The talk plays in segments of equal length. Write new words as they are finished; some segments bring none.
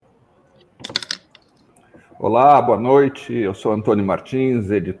Olá, boa noite. Eu sou Antônio Martins,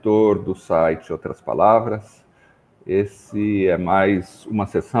 editor do site Outras Palavras. Esse é mais uma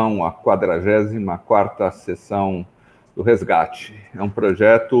sessão, a 44ª sessão do Resgate. É um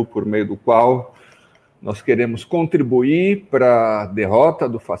projeto por meio do qual nós queremos contribuir para a derrota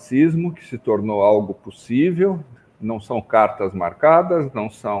do fascismo, que se tornou algo possível. Não são cartas marcadas, não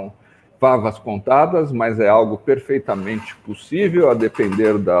são favas contadas, mas é algo perfeitamente possível, a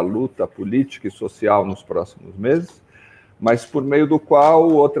depender da luta política e social nos próximos meses, mas por meio do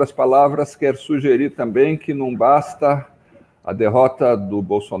qual, Outras Palavras, quer sugerir também que não basta a derrota do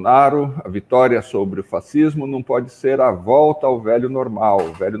Bolsonaro, a vitória sobre o fascismo, não pode ser a volta ao velho normal.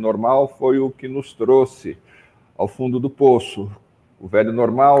 O velho normal foi o que nos trouxe ao fundo do poço. O velho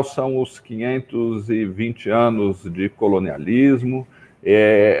normal são os 520 anos de colonialismo,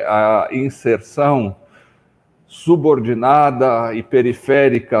 a inserção subordinada e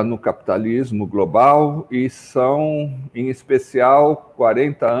periférica no capitalismo global, e são, em especial,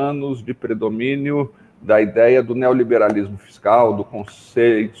 40 anos de predomínio da ideia do neoliberalismo fiscal, do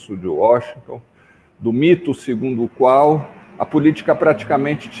consenso de Washington, do mito segundo o qual a política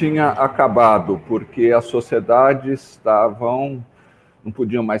praticamente tinha acabado, porque as sociedades não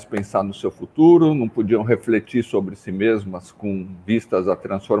podiam mais pensar no seu futuro, não podiam refletir sobre si mesmas com vistas à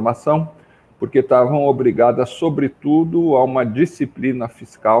transformação, porque estavam obrigadas, sobretudo, a uma disciplina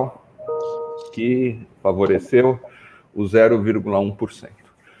fiscal que favoreceu o 0,1%.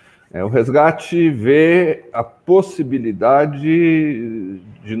 O resgate vê a possibilidade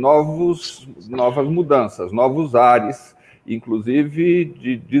de novas mudanças, novos ares, inclusive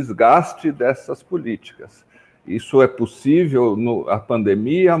de desgaste dessas políticas. Isso é possível, a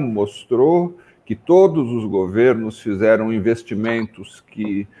pandemia mostrou que todos os governos fizeram investimentos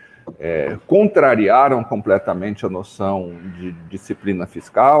que contrariaram completamente a noção de disciplina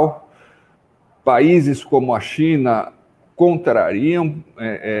fiscal. Países como a China contrariam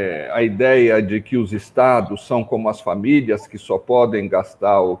a ideia de que os estados são como as famílias, que só podem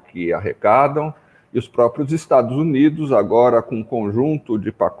gastar o que arrecadam. E os próprios Estados Unidos, agora com um conjunto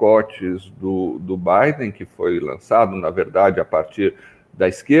de pacotes do Biden, que foi lançado, na verdade, a partir da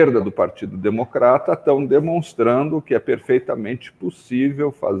esquerda do Partido Democrata, estão demonstrando que é perfeitamente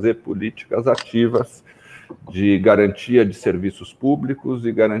possível fazer políticas ativas de garantia de serviços públicos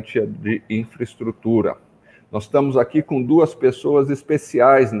e garantia de infraestrutura. Nós estamos aqui com duas pessoas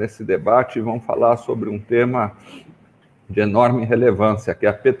especiais nesse debate e vão falar sobre um tema de enorme relevância, que é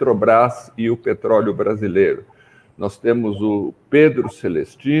a Petrobras e o petróleo brasileiro. Nós temos o Pedro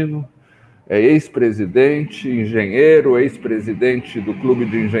Celestino, ex-presidente, engenheiro, ex-presidente do Clube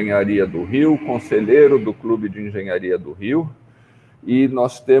de Engenharia do Rio, conselheiro do Clube de Engenharia do Rio, e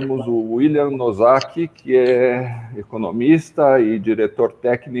nós temos o William Nozaki, que é economista e diretor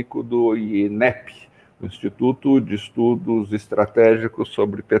técnico do INEP, o Instituto de Estudos Estratégicos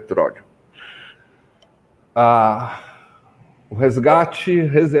sobre Petróleo. O Resgate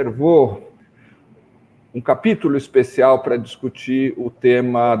reservou um capítulo especial para discutir o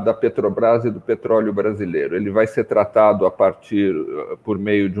tema da Petrobras e do petróleo brasileiro. Ele vai ser tratado por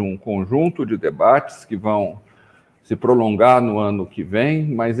meio de um conjunto de debates que vão se prolongar no ano que vem,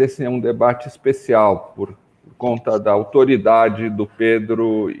 mas esse é um debate especial por conta da autoridade do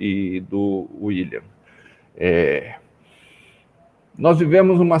Pedro e do William. Nós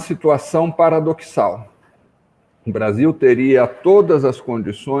vivemos uma situação paradoxal. O Brasil teria todas as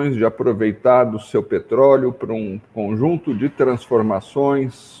condições de aproveitar do seu petróleo para um conjunto de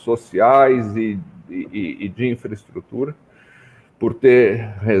transformações sociais e de infraestrutura, por ter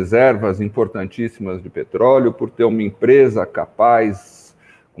reservas importantíssimas de petróleo, por ter uma empresa capaz,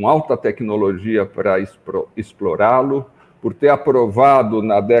 com alta tecnologia para explorá-lo, por ter aprovado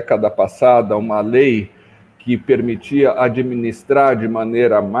na década passada uma lei que permitia administrar de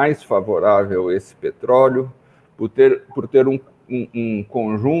maneira mais favorável esse petróleo, por ter um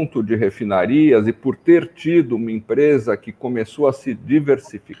conjunto de refinarias e por ter tido uma empresa que começou a se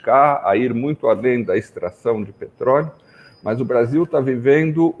diversificar, a ir muito além da extração de petróleo, mas o Brasil está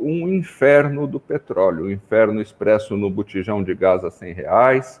vivendo um inferno do petróleo, um inferno expresso no botijão de gás a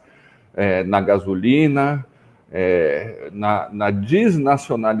R$100, na gasolina, na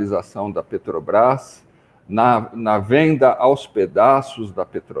desnacionalização da Petrobras, na venda aos pedaços da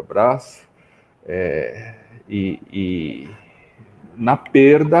Petrobras, e na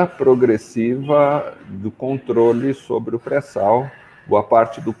perda progressiva do controle sobre o Pré-Sal, boa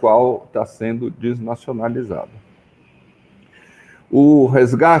parte do qual está sendo desnacionalizado. O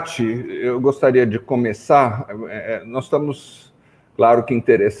resgate, eu gostaria de começar, nós estamos claro que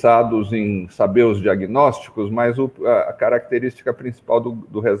interessados em saber os diagnósticos, mas a característica principal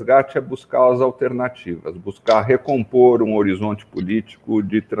do resgate é buscar as alternativas, buscar recompor um horizonte político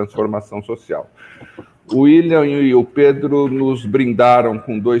de transformação social. O William e o Pedro nos brindaram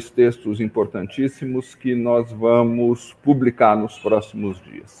com 2 textos importantíssimos que nós vamos publicar nos próximos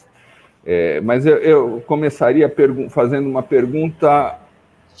dias. Mas eu começaria fazendo uma pergunta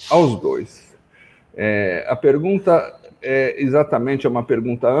aos 2. A pergunta é exatamente uma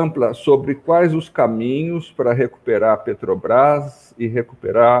pergunta ampla sobre quais os caminhos para recuperar a Petrobras e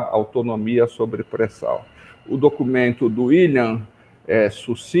recuperar a autonomia sobre pré-sal. O documento do William é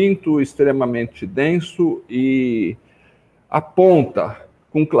sucinto, extremamente denso e aponta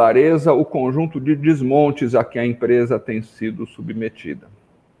com clareza o conjunto de desmontes a que a empresa tem sido submetida.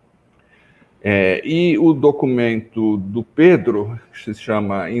 E o documento do Pedro, que se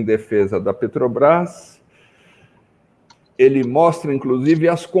chama Em Defesa da Petrobras, ele mostra, inclusive,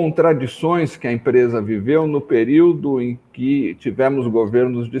 as contradições que a empresa viveu no período em que tivemos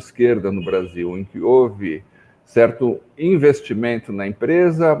governos de esquerda no Brasil, em que houve certo investimento na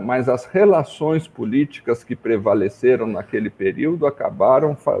empresa, mas as relações políticas que prevaleceram naquele período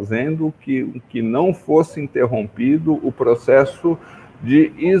acabaram fazendo que não fosse interrompido o processo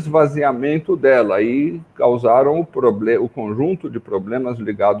de esvaziamento dela e causaram o conjunto de problemas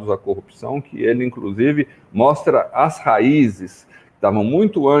ligados à corrupção, que ele, inclusive, mostra as raízes, que estavam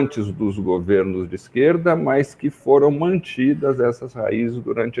muito antes dos governos de esquerda, mas que foram mantidas essas raízes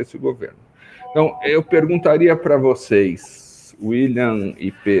durante esse governo. Então, eu perguntaria para vocês, William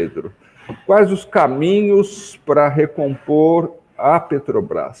e Pedro, quais os caminhos para recompor a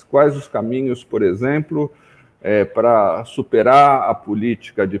Petrobras? Quais os caminhos, por exemplo, para superar a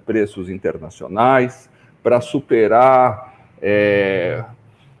política de preços internacionais, para superar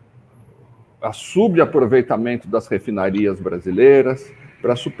a subaproveitamento das refinarias brasileiras,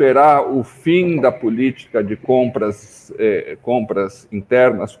 para superar o fim da política de compras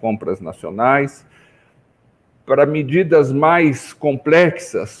internas, compras nacionais, para medidas mais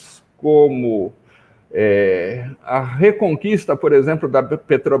complexas, como a reconquista, por exemplo, da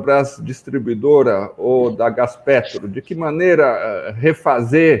Petrobras Distribuidora ou da Gaspetro, de que maneira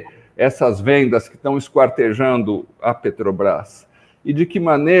refazer essas vendas que estão esquartejando a Petrobras? E de que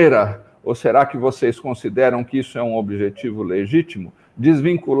maneira, ou será que vocês consideram que isso é um objetivo legítimo,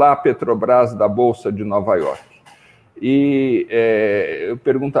 desvincular a Petrobras da Bolsa de Nova York? E eu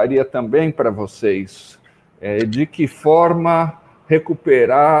perguntaria também para vocês de que forma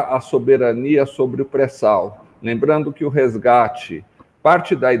recuperar a soberania sobre o pré-sal. Lembrando que o resgate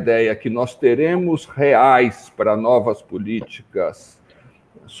parte da ideia que nós teremos reais para novas políticas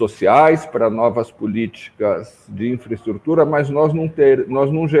sociais, para novas políticas de infraestrutura, mas nós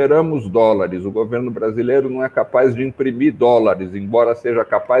não geramos dólares. O governo brasileiro não é capaz de imprimir dólares, embora seja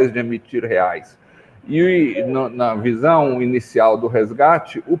capaz de emitir reais. E na visão inicial do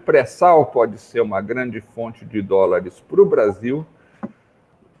resgate, o pré-sal pode ser uma grande fonte de dólares para o Brasil,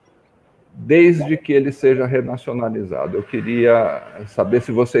 desde que ele seja renacionalizado. Eu queria saber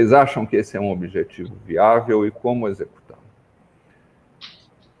se vocês acham que esse é um objetivo viável e como executá-lo.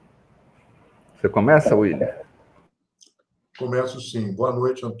 Você começa, William? Começo sim. Boa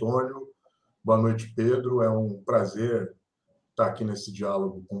noite, Antônio. Boa noite, Pedro. É um prazer estar aqui nesse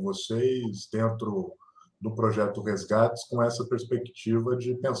diálogo com vocês, dentro do projeto Resgates, com essa perspectiva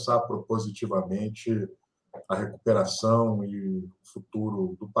de pensar propositivamente a recuperação e o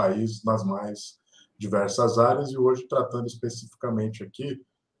futuro do país nas mais diversas áreas, e hoje tratando especificamente aqui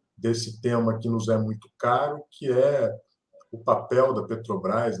desse tema que nos é muito caro, que é o papel da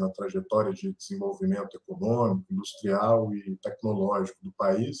Petrobras na trajetória de desenvolvimento econômico, industrial e tecnológico do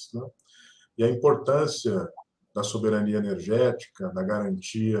país, né? E a importância da soberania energética, da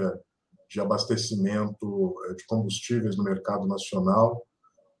garantia de abastecimento de combustíveis no mercado nacional,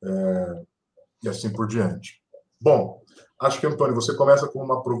 e assim por diante. Bom, acho que, Antônio, você começa com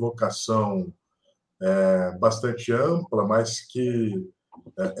uma provocação bastante ampla, mas que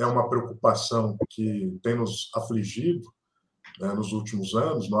é uma preocupação que tem nos afligido nos últimos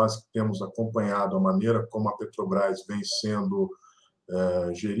anos. Nós temos acompanhado a maneira como a Petrobras vem sendo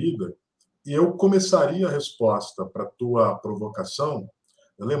gerida, e eu começaria a resposta para a tua provocação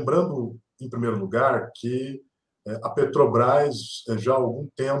lembrando, em primeiro lugar, que a Petrobras, já há algum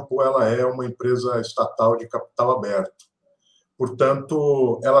tempo, ela é uma empresa estatal de capital aberto.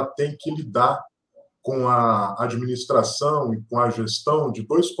 Portanto, ela tem que lidar com a administração e com a gestão de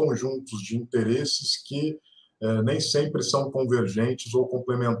 2 conjuntos de interesses que nem sempre são convergentes ou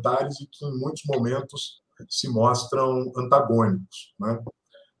complementares e que, em muitos momentos, se mostram antagônicos, né?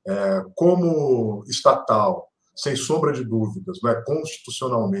 Como estatal, sem sombra de dúvidas,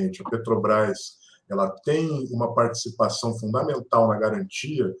 constitucionalmente, a Petrobras ela tem uma participação fundamental na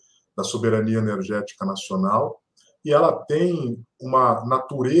garantia da soberania energética nacional e ela tem uma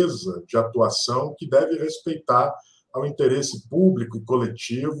natureza de atuação que deve respeitar ao interesse público e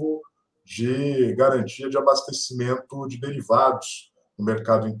coletivo de garantia de abastecimento de derivados no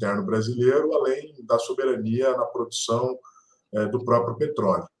mercado interno brasileiro, além da soberania na produção do próprio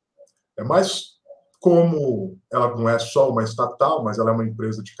petróleo. Mas, como ela não é só uma estatal, mas ela é uma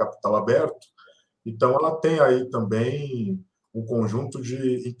empresa de capital aberto, então ela tem aí também um conjunto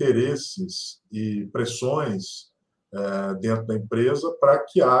de interesses e pressões dentro da empresa para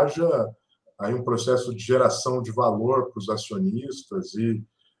que haja aí um processo de geração de valor para os acionistas e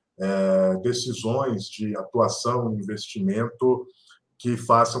decisões de atuação e investimento que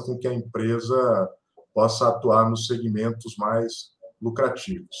façam com que a empresa possa atuar nos segmentos mais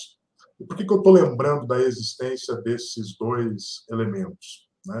lucrativos. E por que eu estou lembrando da existência desses dois elementos?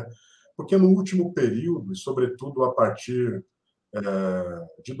 Porque no último período, e sobretudo a partir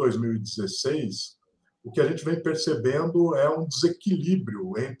de 2016, o que a gente vem percebendo é um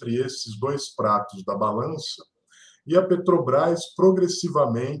desequilíbrio entre esses dois pratos da balança, e a Petrobras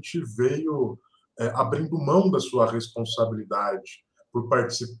progressivamente veio abrindo mão da sua responsabilidade por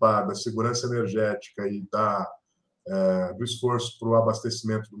participar da segurança energética e do esforço para o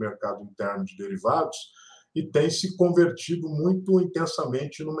abastecimento do mercado interno de derivados, e tem se convertido muito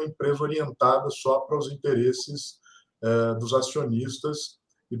intensamente numa empresa orientada só para os interesses dos acionistas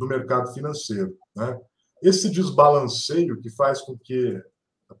e do mercado financeiro. Esse desbalanceio que faz com que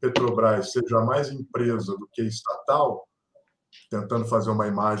a Petrobras seja mais empresa do que estatal, tentando fazer uma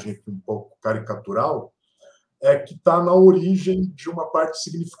imagem aqui um pouco caricatural, é que está na origem de uma parte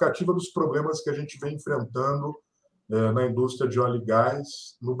significativa dos problemas que a gente vem enfrentando na indústria de óleo e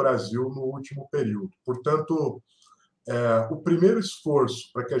gás no Brasil no último período. Portanto, o primeiro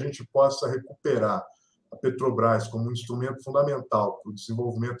esforço para que a gente possa recuperar a Petrobras como um instrumento fundamental para o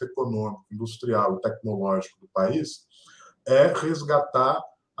desenvolvimento econômico, industrial e tecnológico do país é resgatar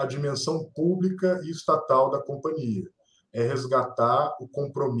a dimensão pública e estatal da companhia, é resgatar o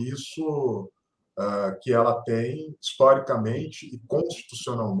compromisso que ela tem historicamente e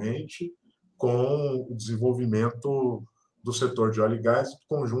constitucionalmente com o desenvolvimento do setor de óleo e gás e do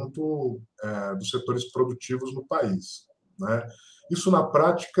conjunto dos setores produtivos no país. Isso, na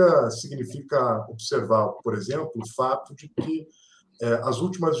prática, significa observar, por exemplo, o fato de que as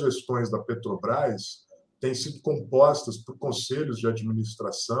últimas gestões da Petrobras têm sido compostas por conselhos de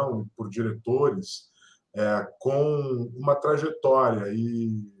administração e por diretores com uma trajetória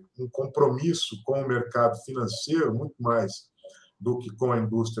e um compromisso com o mercado financeiro, muito mais do que com a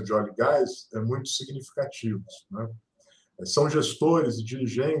indústria de óleo e gás, muito significativos. São gestores e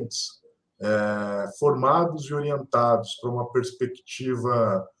dirigentes formados e orientados para uma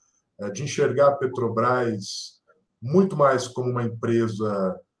perspectiva de enxergar a Petrobras muito mais como uma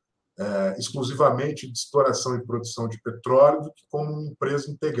empresa exclusivamente de exploração e produção de petróleo do que como uma empresa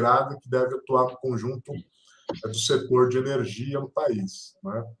integrada que deve atuar no conjunto do setor de energia no país.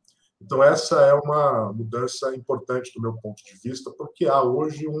 Então, essa é uma mudança importante do meu ponto de vista, porque há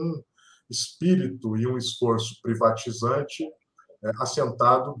hoje um espírito e um esforço privatizante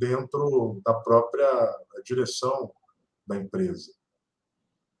assentado dentro da própria direção da empresa.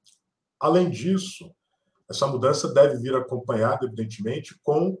 Além disso, essa mudança deve vir acompanhada, evidentemente,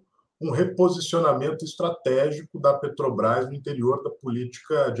 com um reposicionamento estratégico da Petrobras no interior da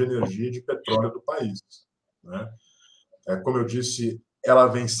política de energia e de petróleo do país. Como eu disse, ela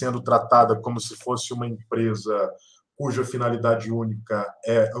vem sendo tratada como se fosse uma empresa cuja finalidade única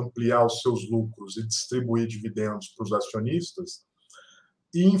é ampliar os seus lucros e distribuir dividendos para os acionistas,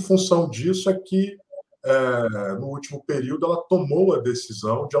 e, em função disso, é que, no último período, ela tomou a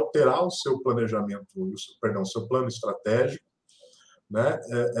decisão de alterar o seu planejamento, o seu plano estratégico,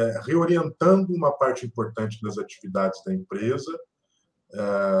 reorientando uma parte importante das atividades da empresa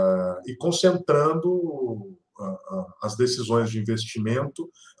e concentrando as decisões de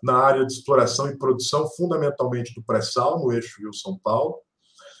investimento na área de exploração e produção, fundamentalmente do Pré-Sal, no eixo Rio-São Paulo,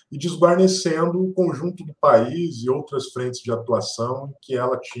 e desguarnecendo o conjunto do país e outras frentes de atuação em que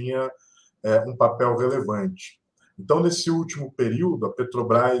ela tinha um papel relevante. Então, nesse último período, a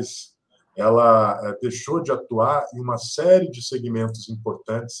Petrobras ela deixou de atuar em uma série de segmentos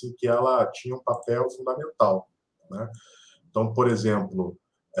importantes em que ela tinha um papel fundamental. Então, por exemplo,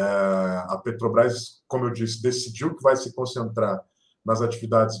 a Petrobras, como eu disse, decidiu que vai se concentrar nas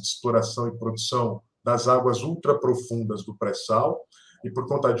atividades de exploração e produção das águas ultraprofundas do Pré-Sal, e, por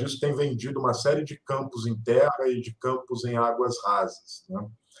conta disso, tem vendido uma série de campos em terra e de campos em águas rasas.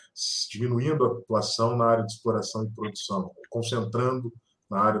 diminuindo a atuação na área de exploração e produção, concentrando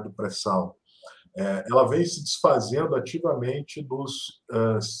na área do pré-sal. Ela vem se desfazendo ativamente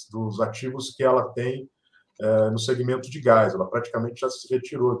dos ativos que ela tem no segmento de gás. Ela praticamente já se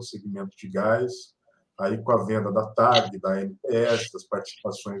retirou do segmento de gás, aí com a venda da TAG, da NPS, das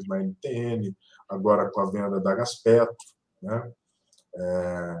participações na NTN, agora com a venda da Gaspetro, né?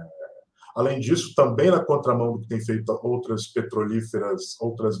 Além disso, também na contramão do que tem feito outras petrolíferas,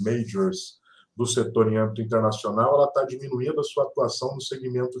 outras majors do setor em âmbito internacional, ela está diminuindo a sua atuação no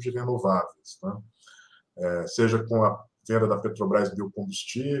segmento de renováveis, né? Seja com a venda da Petrobras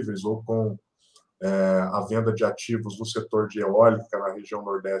biocombustíveis ou com a venda de ativos no setor de eólica na região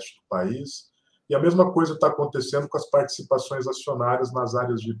nordeste do país. E a mesma coisa está acontecendo com as participações acionárias nas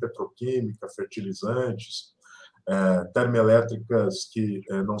áreas de petroquímica, fertilizantes, termoelétricas que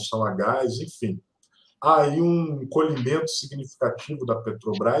não são a gás, enfim. Há aí um encolhimento significativo da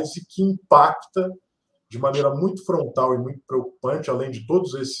Petrobras e que impacta de maneira muito frontal e muito preocupante, além de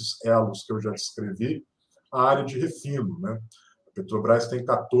todos esses elos que eu já descrevi, a área de refino, né? A Petrobras tem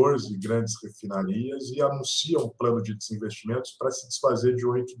 14 grandes refinarias e anuncia um plano de desinvestimentos para se desfazer de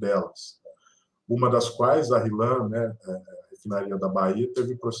 8 delas. Uma das quais, a RLAM, né, a refinaria da Bahia,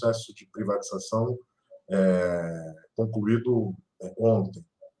 teve processo de privatização concluído ontem,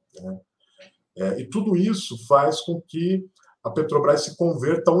 né? E tudo isso faz com que a Petrobras se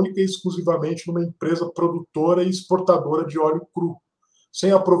converta única e exclusivamente numa empresa produtora e exportadora de óleo cru,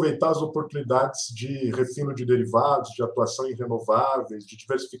 sem aproveitar as oportunidades de refino de derivados, de atuação em renováveis, de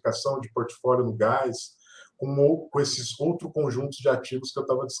diversificação de portfólio no gás, com esses outros conjuntos de ativos que eu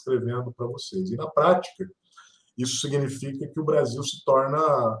estava descrevendo para vocês. E, na prática, isso significa que o Brasil se torna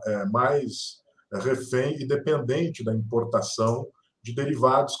mais refém e dependente da importação de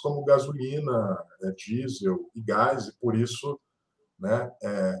derivados como gasolina, diesel e gás, e por isso, né,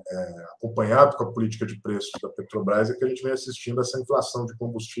 acompanhado com a política de preços da Petrobras, é que a gente vem assistindo essa inflação de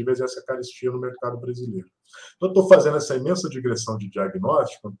combustíveis e essa carestia no mercado brasileiro. Então, eu estou fazendo essa imensa digressão de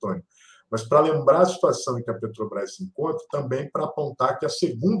diagnóstico, Antônio, mas para lembrar a situação em que a Petrobras se encontra, também para apontar que a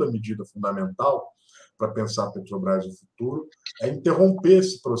segunda medida fundamental para pensar a Petrobras no futuro é interromper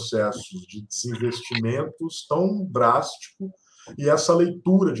esse processo de desinvestimentos tão drástico e essa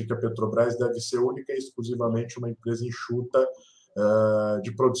leitura de que a Petrobras deve ser única e exclusivamente uma empresa enxuta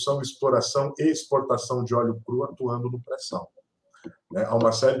de produção, exploração e exportação de óleo cru atuando no pré-sal. Há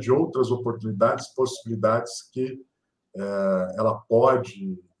uma série de outras oportunidades, possibilidades que ela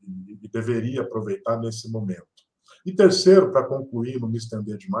pode e deveria aproveitar nesse momento. E terceiro, para concluir, não me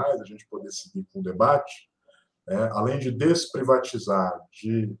estender demais, a gente poder seguir com o debate, além de desprivatizar,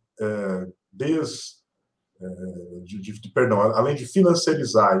 além de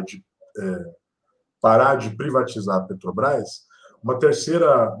financiarizar e de parar de privatizar a Petrobras, uma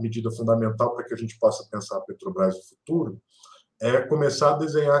terceira medida fundamental para que a gente possa pensar a Petrobras no futuro é começar a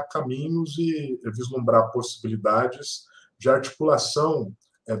desenhar caminhos e vislumbrar possibilidades de articulação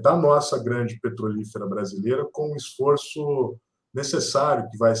da nossa grande petrolífera brasileira com o esforço necessário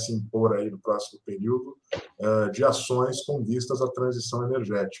que vai se impor aí no próximo período de ações com vistas à transição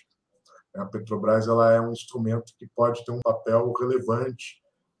energética. A Petrobras ela é um instrumento que pode ter um papel relevante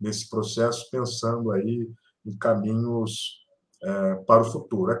nesse processo, pensando aí em caminhos para o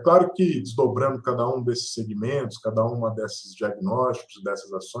futuro. É claro que, desdobrando cada um desses segmentos, cada uma desses diagnósticos,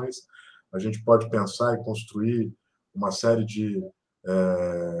 dessas ações, a gente pode pensar e construir uma série de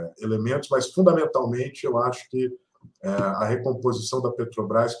elementos, mas, fundamentalmente, eu acho que a recomposição da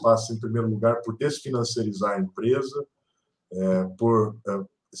Petrobras passa, em primeiro lugar, por desfinanciarizar a empresa, por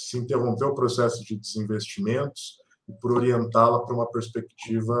se interromper o processo de desinvestimentos e por orientá-la para uma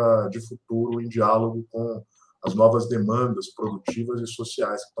perspectiva de futuro em diálogo com as novas demandas produtivas e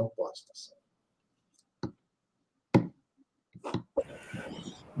sociais que estão postas.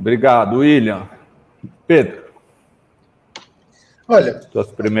 Obrigado, William. Pedro, olha,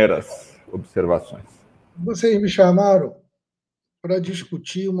 suas primeiras observações. Vocês me chamaram para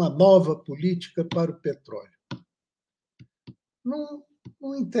discutir uma nova política para o petróleo. Não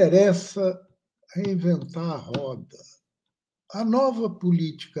interessa reinventar a roda. A nova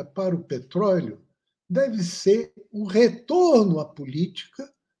política para o petróleo deve ser um retorno à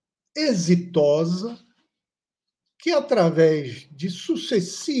política exitosa que, através de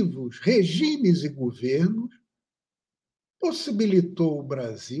sucessivos regimes e governos, possibilitou o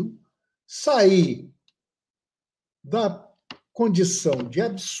Brasil sair da condição de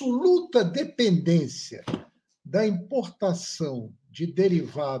absoluta dependência da importação de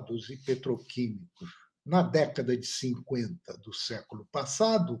derivados e petroquímicos na década de 50 do século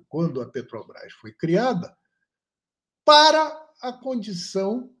passado, quando a Petrobras foi criada, para a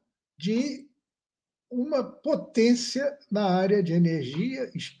condição de uma potência na área de energia,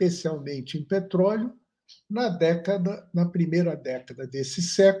 especialmente em petróleo, na primeira década desse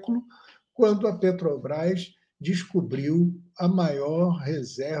século, quando a Petrobras descobriu a maior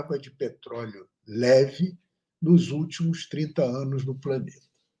reserva de petróleo leve nos últimos 30 anos no planeta.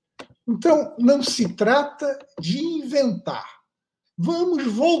 Então, não se trata de inventar. Vamos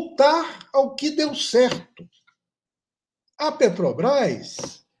voltar ao que deu certo. A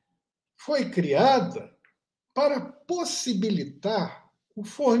Petrobras foi criada para possibilitar o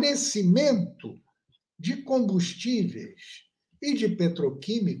fornecimento de combustíveis e de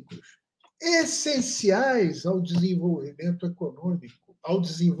petroquímicos essenciais ao desenvolvimento econômico, ao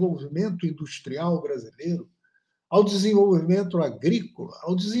desenvolvimento industrial brasileiro, ao desenvolvimento agrícola,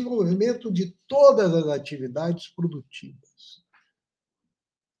 ao desenvolvimento de todas as atividades produtivas.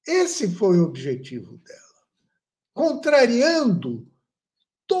 Esse foi o objetivo dela, contrariando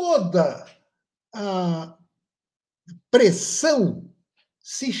toda a pressão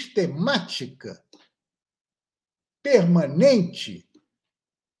sistemática, permanente,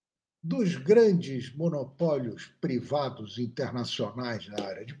 dos grandes monopólios privados internacionais na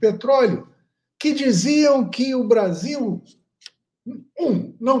área de petróleo, que diziam que o Brasil,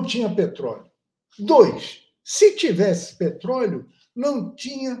 não tinha petróleo. 2, se tivesse petróleo, não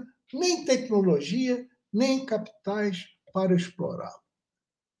tinha nem tecnologia, nem capitais para explorá-lo.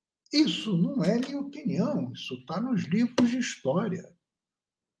 Isso não é minha opinião, isso está nos livros de história.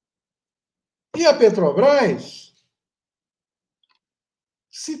 E a Petrobras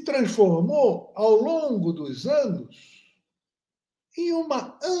se transformou, ao longo dos anos, em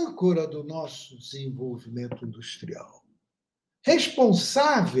uma âncora do nosso desenvolvimento industrial,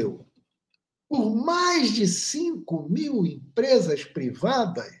 responsável por mais de 5.000 empresas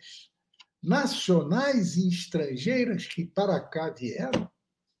privadas, nacionais e estrangeiras, que para cá vieram,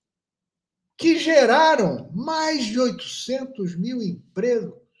 que geraram mais de 800.000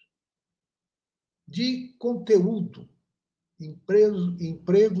 empregos de conteúdo,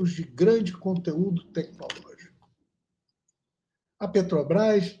 empregos de grande conteúdo tecnológico. A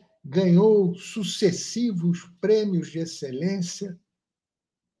Petrobras ganhou sucessivos prêmios de excelência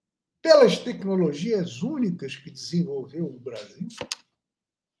pelas tecnologias únicas que desenvolveu o Brasil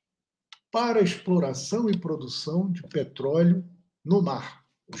para a exploração e produção de petróleo no mar,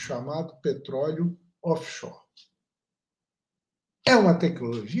 o chamado petróleo offshore. É uma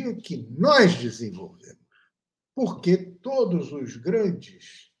tecnologia que nós desenvolvemos, porque todos os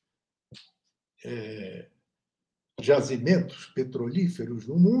grandes jazimentos petrolíferos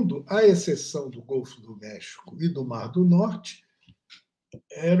no mundo, à exceção do Golfo do México e do Mar do Norte,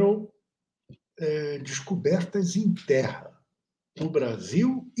 eram descobertas em terra. O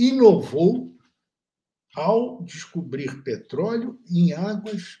Brasil inovou ao descobrir petróleo em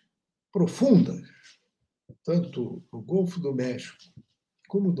águas profundas, tanto no Golfo do México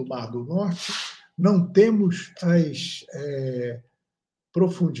como do Mar do Norte. Não temos as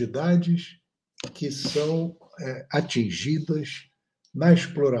profundidades que são atingidas na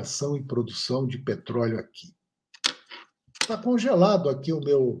exploração e produção de petróleo aqui. Está congelado aqui o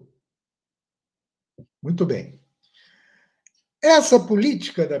meu... Muito bem. Essa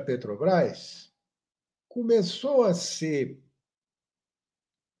política da Petrobras começou a ser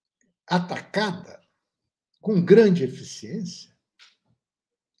atacada com grande eficiência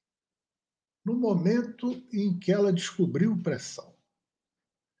no momento em que ela descobriu o Pré-Sal.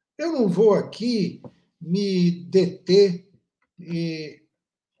 Eu não vou aqui me deter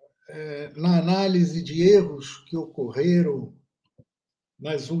na análise de erros que ocorreram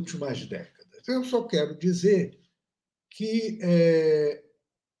nas últimas décadas. Eu só quero dizer que,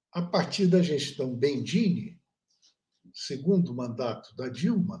 a partir da gestão Bendini, segundo mandato da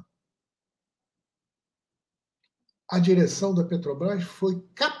Dilma, a direção da Petrobras foi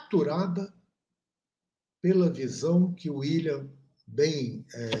capturada pela visão que o William bem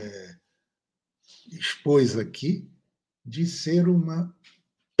expôs aqui, de ser uma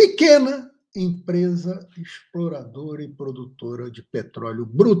pequena empresa exploradora e produtora de petróleo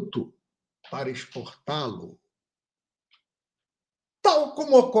bruto para exportá-lo, tal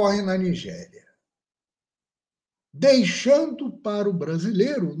como ocorre na Nigéria, deixando para o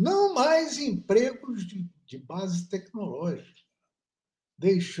brasileiro não mais empregos de base tecnológica,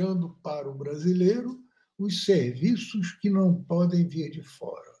 deixando para o brasileiro os serviços que não podem vir de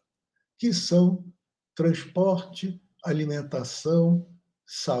fora, que são transporte, alimentação,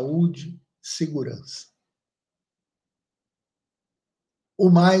 saúde, segurança.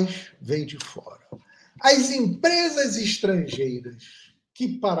 O mais vem de fora. As empresas estrangeiras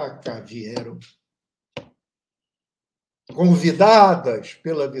que para cá vieram convidadas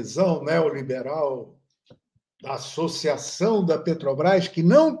pela visão neoliberal da associação da Petrobras, que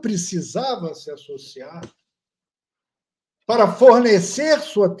não precisava se associar, para fornecer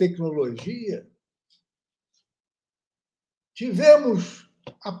sua tecnologia, tivemos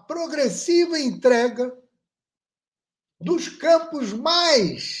a progressiva entrega dos campos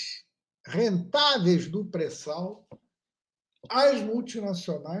mais rentáveis do pré-sal às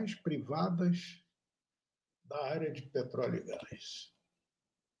multinacionais privadas da área de petróleo e gás,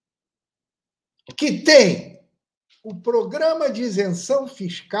 que tem o programa de isenção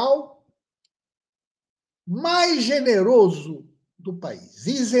fiscal mais generoso do país,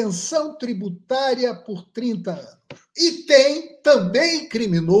 isenção tributária por 30 anos. E tem, também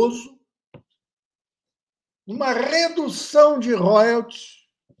criminoso, uma redução de royalties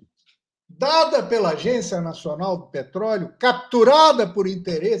dada pela Agência Nacional do Petróleo, capturada por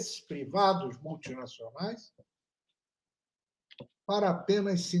interesses privados multinacionais, para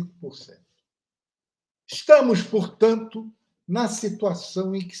apenas 5%. Estamos, portanto, na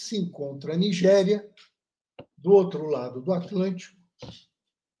situação em que se encontra a Nigéria, do outro lado do Atlântico,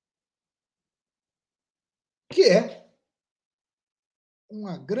 que é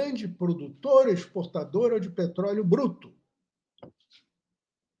uma grande produtora e exportadora de petróleo bruto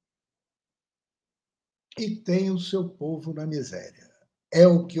e tem o seu povo na miséria. É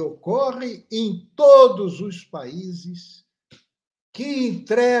o que ocorre em todos os países que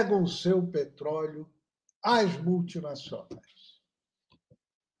entregam o seu petróleo às multinacionais.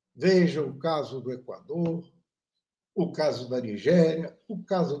 Veja o caso do Equador, o caso da Nigéria, o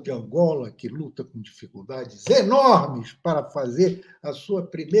caso de Angola, que luta com dificuldades enormes para fazer a sua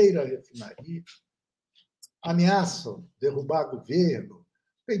primeira refinaria, ameaçam derrubar governo,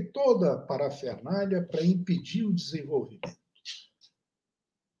 tem toda a parafernália para impedir o desenvolvimento.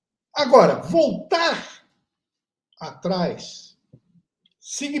 Agora, voltar atrás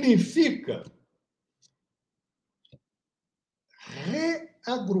significa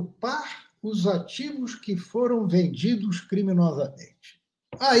reagrupar os ativos que foram vendidos criminosamente.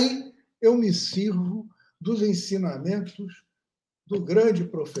 Aí eu me sirvo dos ensinamentos do grande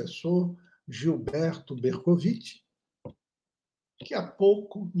professor Gilberto Bercovitch, que há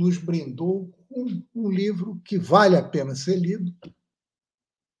pouco nos brindou com um livro que vale a pena ser lido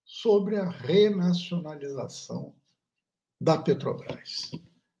sobre a renacionalização da Petrobras.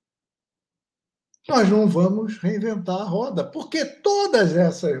 Nós não vamos reinventar a roda, porque todas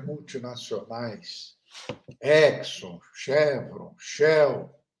essas multinacionais, Exxon, Chevron,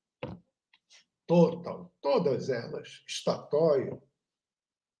 Shell, Total, todas elas, Statoil,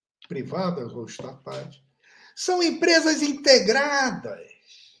 privadas ou estatais, são empresas integradas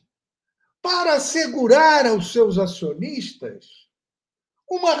para assegurar aos seus acionistas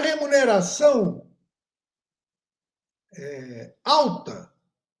uma remuneração alta,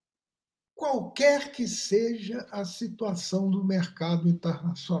 qualquer que seja a situação do mercado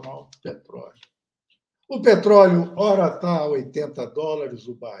internacional do petróleo. O petróleo, ora está a $80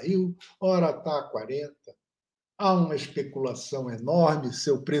 o barril, ora está a 40. Há uma especulação enorme,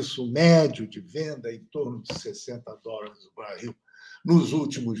 seu preço médio de venda é em torno de $60 o barril nos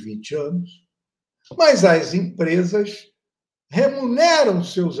últimos 20 anos. Mas as empresas remuneram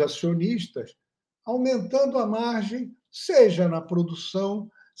seus acionistas aumentando a margem, seja na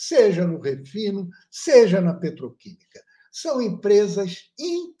produção, seja no refino, seja na petroquímica. São empresas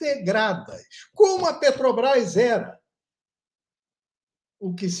integradas, como a Petrobras era.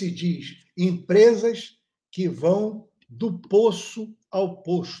 O que se diz empresas que vão do poço ao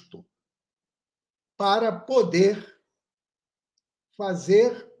posto para poder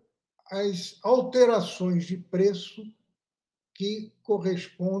fazer as alterações de preço que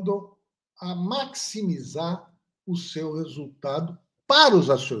correspondam a maximizar o seu resultado para os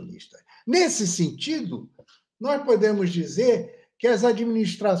acionistas. Nesse sentido, nós podemos dizer que as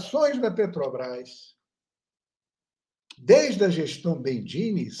administrações da Petrobras, desde a gestão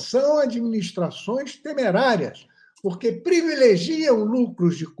Bendini, são administrações temerárias, porque privilegiam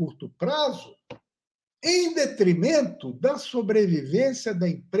lucros de curto prazo em detrimento da sobrevivência da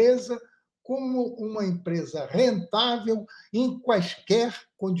empresa como uma empresa rentável em quaisquer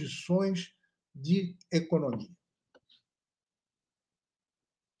condições de economia.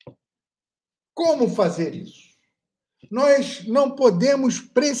 Como fazer isso? Nós não podemos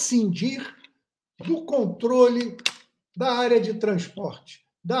prescindir do controle da área de transporte,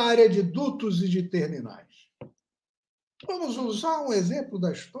 da área de dutos e de terminais. Vamos usar um exemplo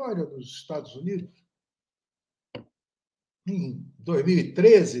da história dos Estados Unidos. Em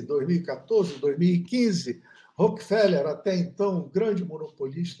 2013, 2014, 2015, Rockefeller, até então um grande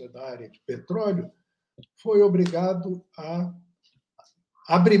monopolista da área de petróleo, foi obrigado a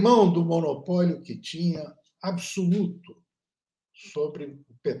abrir mão do monopólio que tinha absoluto sobre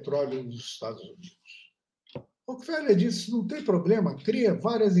o petróleo dos Estados Unidos. Rockefeller disse: não tem problema, cria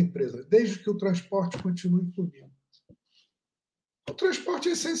várias empresas, desde que o transporte continue comigo. O transporte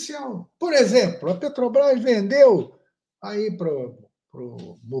é essencial. Por exemplo, a Petrobras vendeu aí para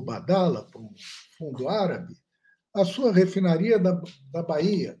o Mubadala, para um fundo árabe, a sua refinaria da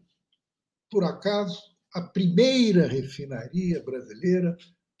Bahia. Por acaso, a primeira refinaria brasileira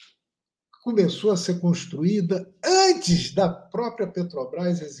começou a ser construída antes da própria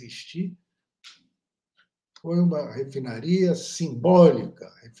Petrobras existir. Foi uma refinaria simbólica,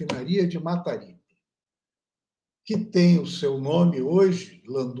 a refinaria de Mataripe, que tem o seu nome hoje,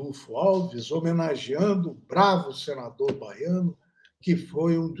 Landulfo Alves, homenageando o bravo senador baiano, que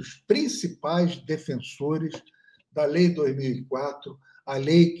foi um dos principais defensores da Lei 2004, a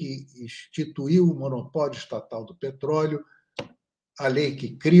lei que instituiu o monopólio estatal do petróleo, a lei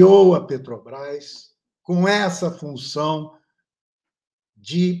que criou a Petrobras, com essa função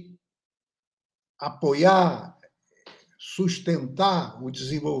de apoiar, sustentar o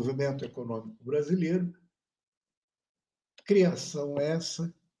desenvolvimento econômico brasileiro. Criação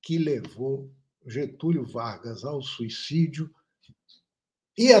essa que levou Getúlio Vargas ao suicídio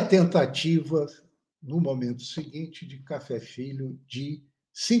e a tentativa, no momento seguinte, de Café Filho de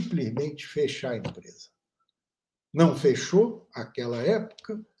simplesmente fechar a empresa. Não fechou aquela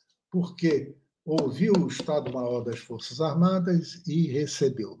época porque ouviu o Estado-Maior das Forças Armadas e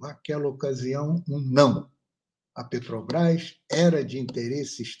recebeu, naquela ocasião, um não. A Petrobras era de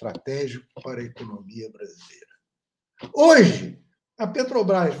interesse estratégico para a economia brasileira. Hoje, a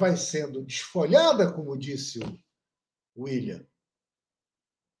Petrobras vai sendo desfolhada, como disse o William,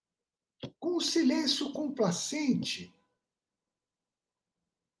 com o silêncio complacente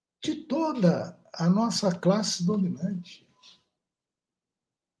de toda a nossa classe dominante,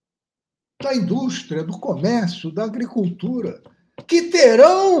 da indústria, do comércio, da agricultura, que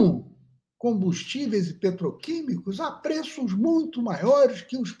terão combustíveis e petroquímicos a preços muito maiores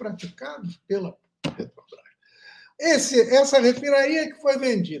que os praticados pela Petrobras. Essa refinaria que foi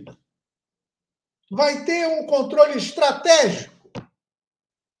vendida vai ter um controle estratégico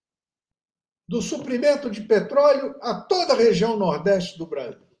do suprimento de petróleo a toda a região nordeste do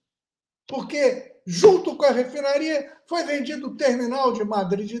Brasil. Porque, junto com a refinaria, foi vendido o terminal de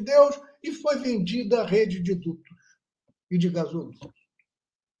Madre de Deus e foi vendida a rede de dutos e de gasodutos.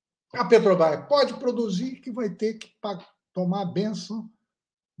 A Petrobras pode produzir, que vai ter que tomar a bênção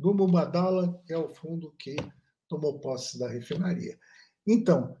do Mubadala, que é o fundo que tomou posse da refinaria.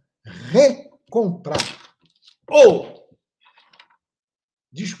 Então, recomprar ou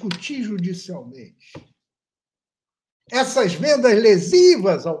discutir judicialmente essas vendas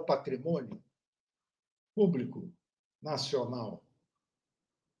lesivas ao patrimônio público nacional,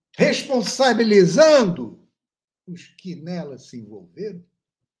 responsabilizando os que nelas se envolveram,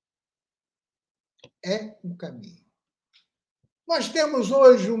 é um caminho. Nós temos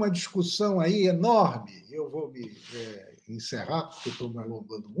hoje uma discussão aí enorme, eu vou me encerrar, porque estou me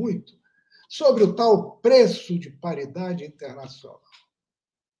alongando muito, sobre o tal preço de paridade internacional,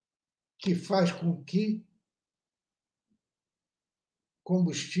 que faz com que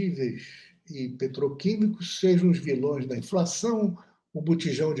combustíveis e petroquímicos sejam os vilões da inflação. O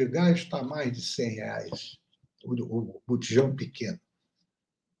botijão de gás está a mais de R$100, o botijão pequeno.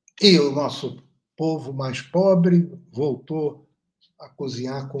 E o nosso povo mais pobre voltou a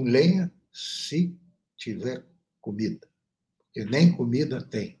cozinhar com lenha, se tiver comida, porque nem comida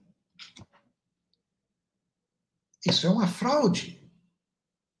tem. Isso é uma fraude.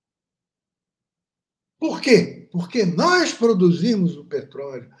 Por quê? Porque nós produzimos o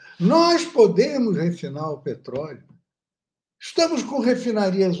petróleo, nós podemos refinar o petróleo. Estamos com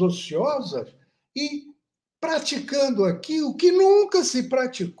refinarias ociosas e praticando aqui o que nunca se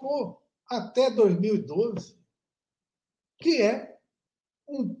praticou até 2012, que é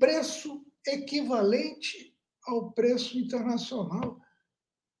um preço equivalente ao preço internacional.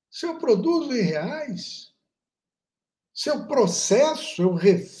 Se eu produzo em reais, se eu processo, eu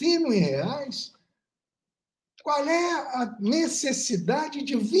refino em reais, qual é a necessidade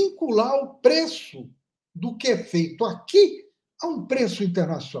de vincular o preço do que é feito aqui a um preço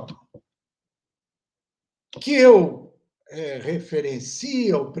internacional? Que eu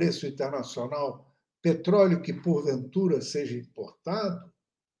referencie ao preço internacional petróleo que porventura seja importado,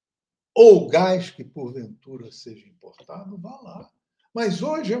 ou gás que porventura seja importado, vá lá. Mas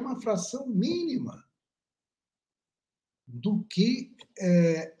hoje é uma fração mínima do que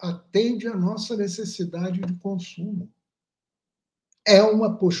atende à nossa necessidade de consumo. É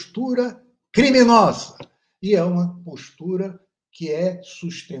uma postura criminosa. E é uma postura que é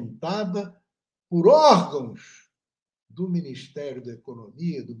sustentada por órgãos do Ministério da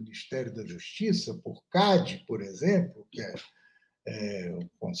Economia, do Ministério da Justiça, por CAD, por exemplo, que é o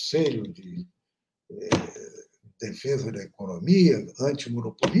Conselho de Defesa da Economia,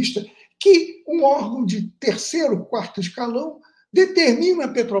 antimonopolista, que um órgão de terceiro, quarto escalão determina a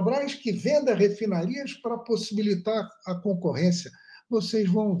Petrobras que venda refinarias para possibilitar a concorrência. Vocês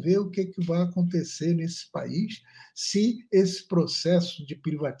vão ver o que vai acontecer nesse país se esse processo de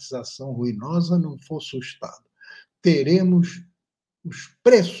privatização ruinosa não for sustado. Teremos os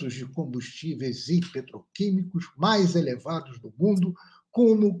preços de combustíveis e petroquímicos mais elevados do mundo,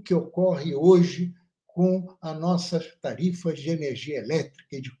 como o que ocorre hoje com as nossas tarifas de energia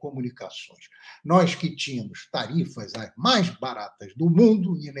elétrica e de comunicações. Nós que tínhamos tarifas as mais baratas do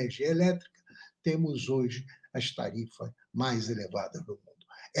mundo em energia elétrica, temos hoje as tarifas mais elevadas do mundo.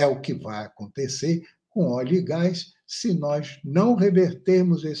 É o que vai acontecer com óleo e gás se nós não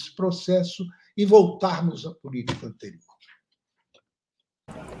revertermos esse processo e voltarmos à política anterior.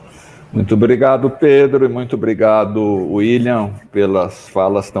 Muito obrigado, Pedro, e muito obrigado, William, pelas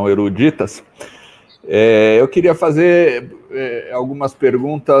falas tão eruditas. Eu queria fazer algumas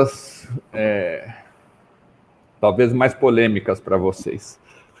perguntas, talvez mais polêmicas para vocês.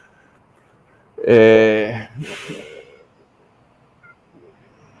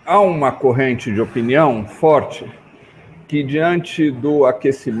 Há uma corrente de opinião forte que, diante do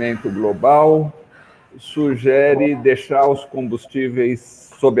aquecimento global, sugere deixar os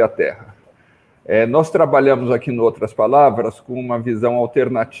combustíveis sob a terra. Nós trabalhamos aqui, no Outras Palavras, com uma visão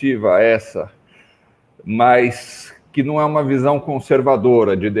alternativa a essa, mas que não é uma visão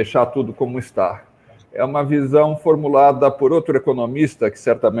conservadora, de deixar tudo como está. É uma visão formulada por outro economista, que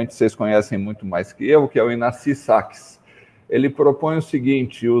certamente vocês conhecem muito mais que eu, que é o William Nozaki. Ele propõe o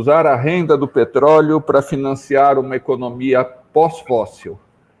seguinte: usar a renda do petróleo para financiar uma economia pós-fóssil.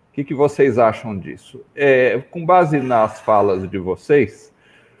 O que vocês acham disso? Com base nas falas de vocês,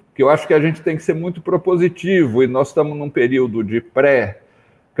 que eu acho que a gente tem que ser muito propositivo, e nós estamos num período de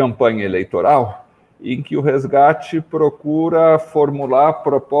pré-campanha eleitoral, em que o resgate procura formular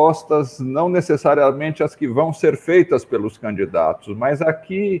propostas, não necessariamente as que vão ser feitas pelos candidatos, mas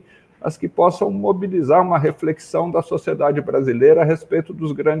as que possam mobilizar uma reflexão da sociedade brasileira a respeito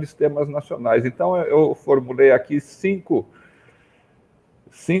dos grandes temas nacionais. Então, eu formulei aqui cinco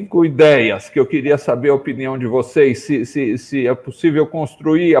ideias que eu queria saber a opinião de vocês, se é possível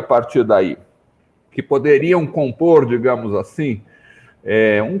construir a partir daí, que poderiam compor, digamos assim,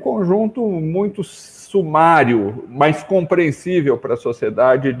 um conjunto muito sumário, mas compreensível para a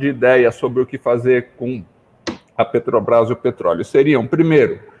sociedade, de ideias sobre o que fazer com a Petrobras e o petróleo. Seriam,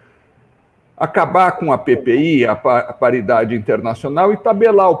 primeiro, acabar com a PPI, a paridade internacional, e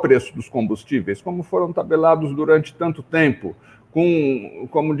tabelar o preço dos combustíveis, como foram tabelados durante tanto tempo,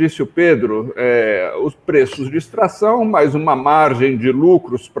 como disse o Pedro, os preços de extração, mais uma margem de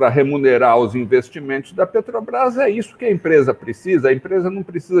lucros para remunerar os investimentos da Petrobras. É isso que a empresa precisa. A empresa não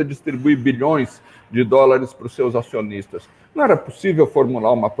precisa distribuir bilhões de dólares para os seus acionistas. Não era possível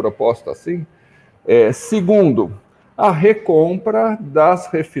formular uma proposta assim? Segundo, a recompra das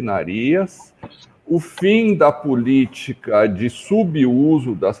refinarias, o fim da política de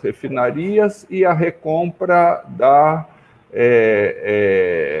subuso das refinarias e a recompra da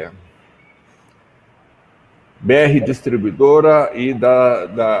BR Distribuidora e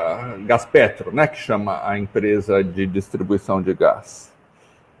da Gaspetro, né, que chama a empresa de distribuição de gás.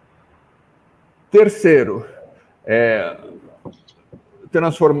 Terceiro,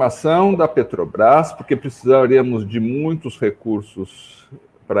 transformação da Petrobras, porque precisaríamos de muitos recursos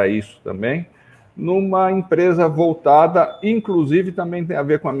para isso também, numa empresa voltada, inclusive também tem a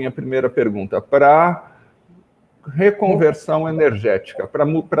ver com a minha primeira pergunta, para reconversão energética,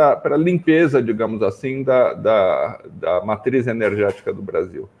 para limpeza, digamos assim, da matriz energética do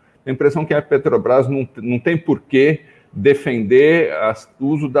Brasil. A impressão que a Petrobras não tem por que defender o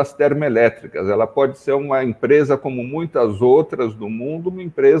uso das termoelétricas. Ela pode ser uma empresa, como muitas outras do mundo, uma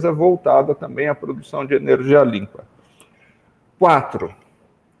empresa voltada também à produção de energia limpa. 4,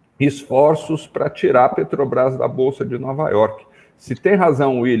 esforços para tirar a Petrobras da Bolsa de Nova York. Se tem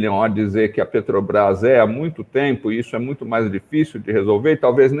razão, William, a dizer que a Petrobras há muito tempo, e isso é muito mais difícil de resolver, e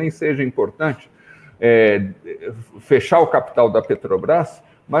talvez nem seja importante fechar o capital da Petrobras,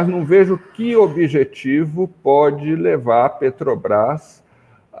 mas não vejo que objetivo pode levar a Petrobras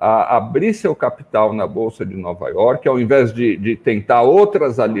a abrir seu capital na Bolsa de Nova York, ao invés de tentar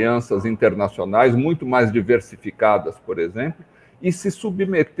outras alianças internacionais muito mais diversificadas, por exemplo, e se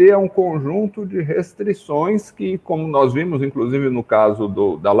submeter a um conjunto de restrições que, como nós vimos, inclusive no caso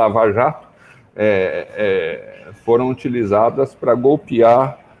da Lava Jato, foram utilizadas para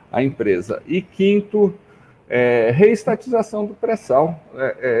golpear a empresa. E quinto, reestatização do pré-sal.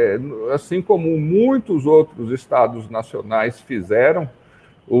 Assim como muitos outros estados nacionais fizeram,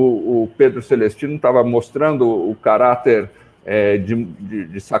 o Pedro Celestino estava mostrando o caráter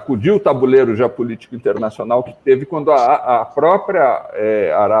de sacudir o tabuleiro geopolítico internacional que teve quando a própria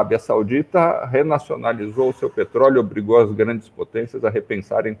Arábia Saudita renacionalizou o seu petróleo e obrigou as grandes potências a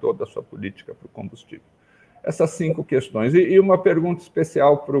repensarem toda a sua política para o combustível. Essas 5 questões. E uma pergunta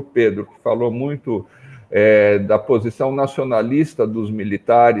especial para o Pedro, que falou muito da posição nacionalista dos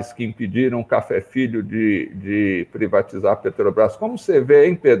militares que impediram o Café Filho de privatizar a Petrobras. Como você vê,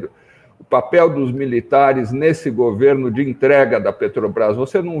 hein, Pedro, o papel dos militares nesse governo de entrega da Petrobras?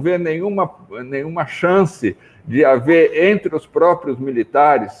 Você não vê nenhuma chance de haver entre os próprios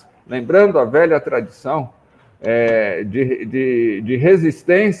militares, lembrando a velha tradição, de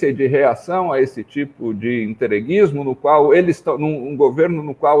resistência e de reação a esse tipo de entreguismo no qual eles estão, num governo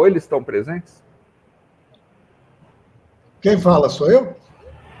no qual eles estão presentes? Quem fala sou eu?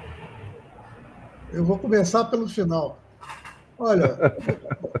 Eu vou começar pelo final. Olha,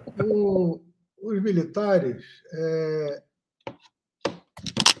 os militares...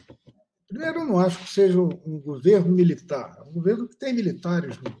 Primeiro, eu não acho que seja um governo militar. É um governo que tem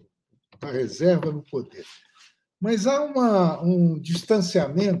militares na reserva, no poder. Mas há um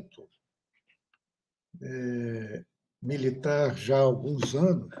distanciamento militar já há alguns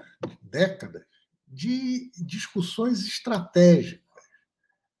anos, décadas, de discussões estratégicas.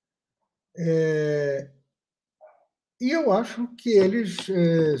 E eu acho que eles,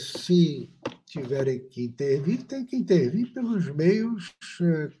 se tiverem que intervir, têm que intervir pelos meios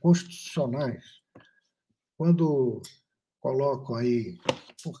constitucionais. Quando colocam aí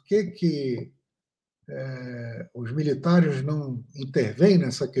por que os militares não intervêm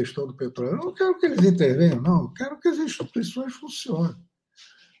nessa questão do petróleo, eu não quero que eles intervenham, não, eu quero que as instituições funcionem.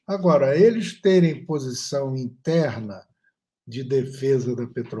 Agora, eles terem posição interna de defesa da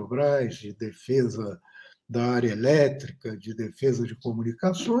Petrobras, de defesa da área elétrica, de defesa de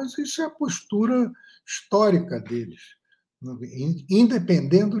comunicações, isso é a postura histórica deles,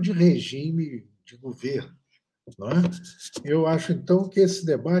 independendo de regime de governo. Não é? Eu acho, então, que esse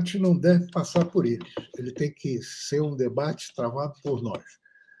debate não deve passar por eles. Ele tem que ser um debate travado por nós.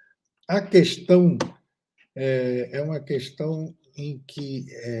 A questão é uma questão em que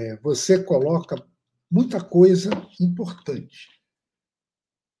você coloca muita coisa importante.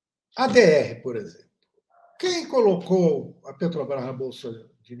 A DR, por exemplo. Quem colocou a Petrobras na Bolsa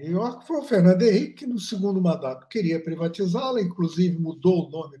de New York foi o Fernando Henrique, que no segundo mandato queria privatizá-la, inclusive mudou o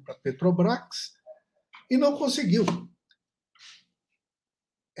nome para Petrobras, e não conseguiu.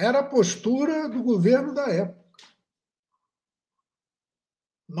 Era a postura do governo da época.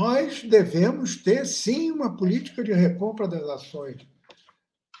 Nós devemos ter, sim, uma política de recompra das ações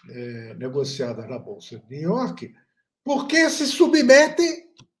negociadas na Bolsa de New York, porque se submetem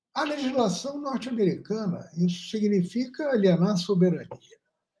à legislação norte-americana. Isso significa alienar a soberania.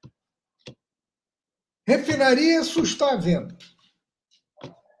 Refinaria está à venda.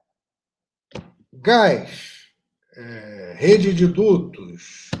 Gás, rede de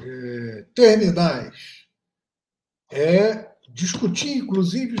dutos, terminais. Discutir,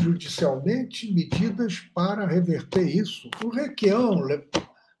 inclusive judicialmente, medidas para reverter isso. O Requião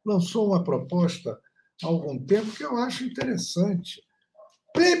lançou uma proposta há algum tempo que eu acho interessante.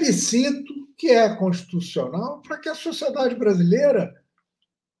 Plebiscito, que é constitucional, para que a sociedade brasileira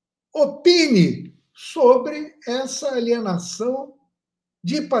opine sobre essa alienação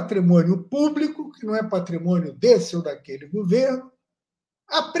de patrimônio público, que não é patrimônio desse ou daquele governo,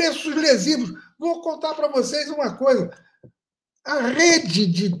 a preços lesivos. Vou contar para vocês uma coisa. A rede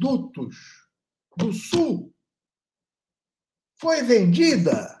de dutos do Sul foi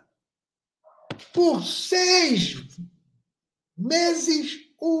vendida por 6 meses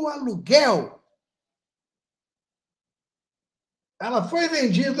o aluguel. Ela foi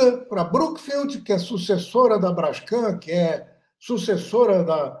vendida para Brookfield, que é sucessora da Braskem, que é sucessora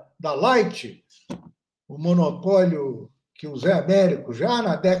da Light, o monopólio que o Zé Américo, já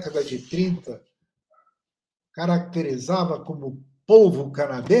na década de 30, caracterizava como polvo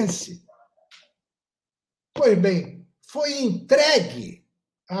canadense. Pois bem, foi entregue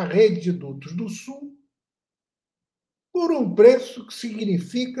à rede de dutos do Sul por um preço que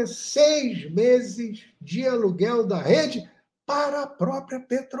significa 6 meses de aluguel da rede para a própria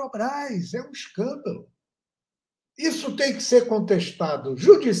Petrobras. É um escândalo. Isso tem que ser contestado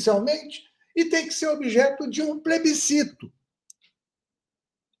judicialmente e tem que ser objeto de um plebiscito,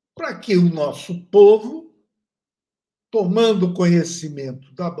 para que o nosso povo, tomando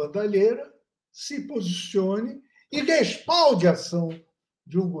conhecimento da bandalheira, se posicione e respalde a ação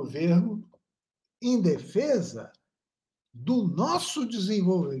de um governo em defesa do nosso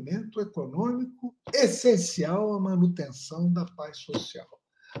desenvolvimento econômico, essencial à manutenção da paz social.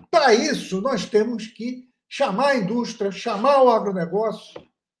 Para isso, nós temos que chamar a indústria, chamar o agronegócio,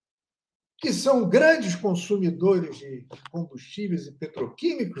 que são grandes consumidores de combustíveis e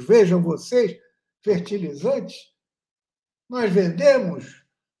petroquímicos. Vejam vocês, fertilizantes. Nós vendemos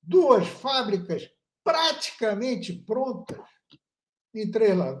 2 fábricas praticamente prontas em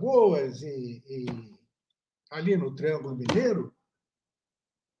Três Lagoas e ali no Triângulo Mineiro,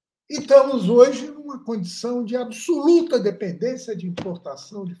 e estamos hoje numa condição de absoluta dependência de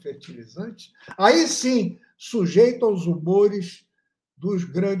importação de fertilizantes, aí sim, sujeito aos humores dos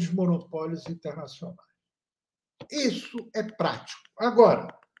grandes monopólios internacionais. Isso é prático.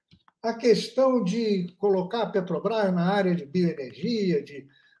 Agora, a questão de colocar a Petrobras na área de bioenergia, de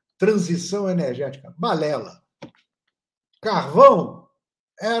transição energética, balela. Carvão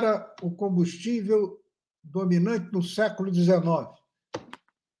era o combustível dominante no século XIX.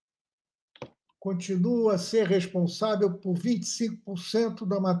 Continua a ser responsável por 25%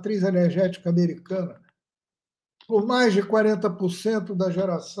 da matriz energética americana, por mais de 40% da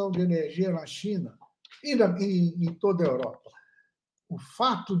geração de energia na China e em toda a Europa. O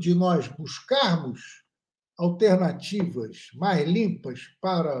fato de nós buscarmos alternativas mais limpas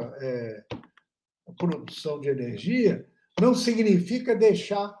para a produção de energia não significa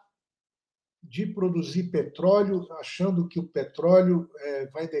deixar de produzir petróleo, achando que o petróleo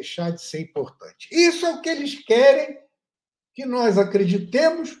vai deixar de ser importante. Isso é o que eles querem que nós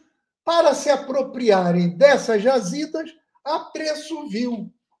acreditemos para se apropriarem dessas jazidas a preço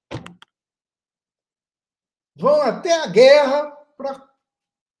vil. Vão até a guerra para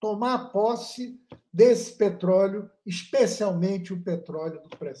tomar posse desse petróleo, especialmente o petróleo do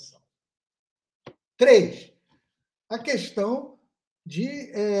pré-sal. 3, a questão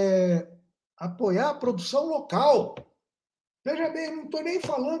de apoiar a produção local. Veja bem, não estou nem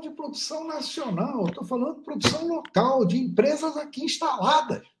falando de produção nacional, estou falando de produção local, de empresas aqui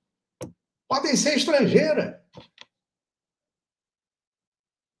instaladas. Podem ser estrangeiras.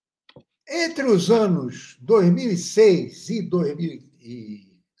 Entre os anos 2006 e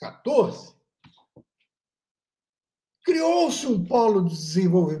 2014, criou-se um polo de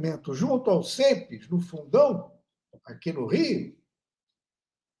desenvolvimento junto ao CEPES, no Fundão, aqui no Rio,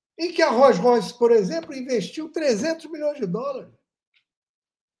 em que a Rolls-Royce, por exemplo, investiu 300 milhões de dólares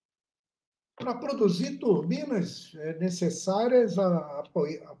para produzir turbinas necessárias a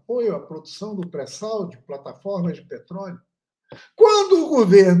apoio à produção do pré-sal de plataformas de petróleo. Quando o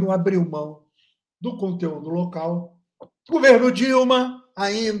governo abriu mão do conteúdo local, o governo Dilma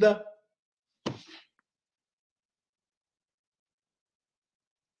ainda,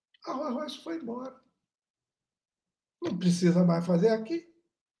 a Rolls-Royce foi embora. Não precisa mais fazer aqui.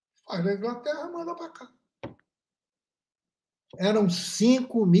 Faz na Inglaterra, manda para cá. Eram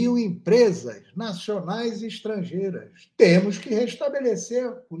 5.000 empresas nacionais e estrangeiras. Temos que restabelecer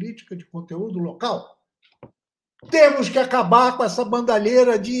a política de conteúdo local. Temos que acabar com essa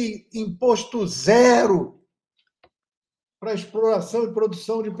bandalheira de imposto zero para exploração e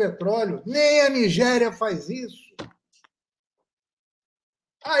produção de petróleo. Nem a Nigéria faz isso.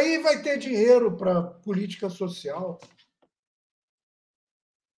 Aí vai ter dinheiro para política social.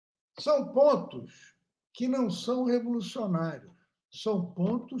 São pontos que não são revolucionários. São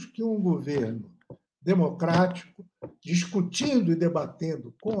pontos que um governo democrático, discutindo e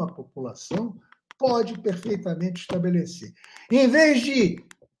debatendo com a população, pode perfeitamente estabelecer. Em vez de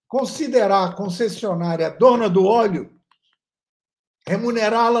considerar a concessionária dona do óleo,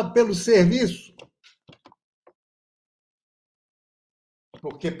 remunerá-la pelo serviço,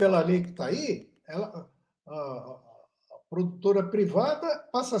 porque pela lei que está aí, a produtora privada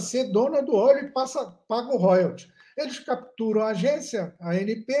passa a ser dona do óleo e paga o royalty. Eles capturam a agência, a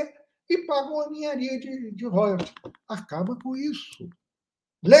ANP, e pagam a ninharia de royalty. Acaba com isso.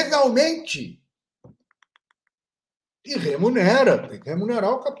 Legalmente. E remunera, tem que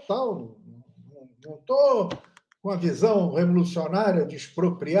remunerar o capital. Não estou com a visão revolucionária de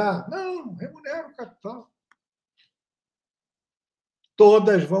expropriar. Não, remunera o capital.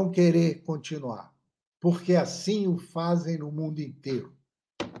 Todas vão querer continuar, porque assim o fazem no mundo inteiro.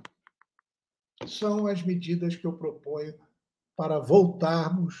 São as medidas que eu proponho para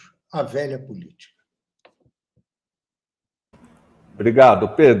voltarmos à velha política.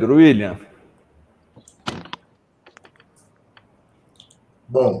 Obrigado, Pedro. William.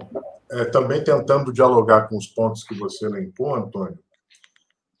 Bom, também tentando dialogar com os pontos que você elencou, Antônio.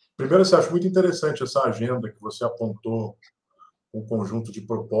 Primeiro, eu acho muito interessante essa agenda que você apontou um conjunto de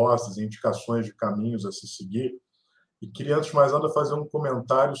propostas e indicações de caminhos a se seguir. E queria, antes de mais nada, fazer um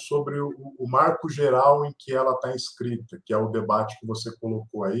comentário sobre o marco geral em que ela está inscrita, que é o debate que você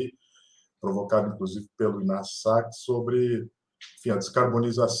colocou aí, provocado, inclusive, pelo William Nozaki, sobre, enfim, a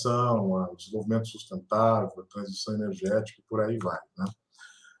descarbonização, o desenvolvimento sustentável, a transição energética, e por aí vai, né?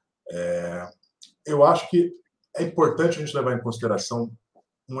 Eu acho que é importante a gente levar em consideração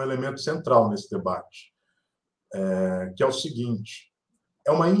um elemento central nesse debate, que é o seguinte: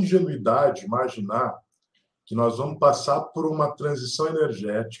 é uma ingenuidade imaginar que nós vamos passar por uma transição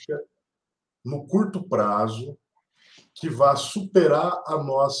energética no curto prazo que vai superar a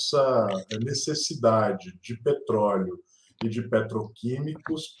nossa necessidade de petróleo e de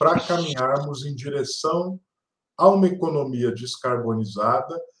petroquímicos para caminharmos em direção a uma economia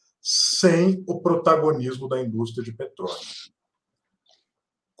descarbonizada sem o protagonismo da indústria de petróleo.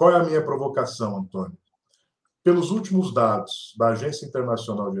 Qual é a minha provocação, Antônio? Pelos últimos dados da Agência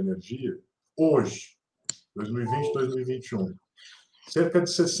Internacional de Energia, hoje, 2020 e 2021, cerca de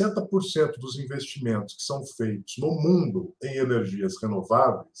 60% dos investimentos que são feitos no mundo em energias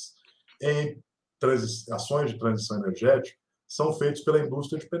renováveis, em ações de transição energética, são feitos pela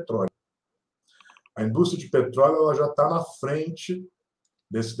indústria de petróleo. A indústria de petróleo ela já está na frente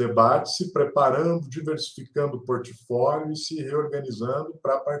desse debate, se preparando, diversificando o portfólio e se reorganizando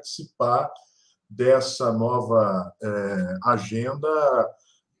para participar dessa nova agenda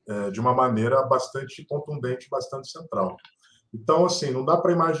de uma maneira bastante contundente, bastante central. Então, assim, não dá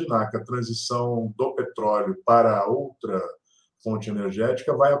para imaginar que a transição do petróleo para outra fonte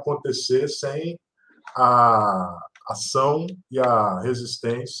energética vai acontecer sem a ação e a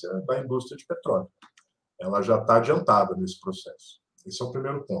resistência da indústria de petróleo. Ela já está adiantada nesse processo. Esse é o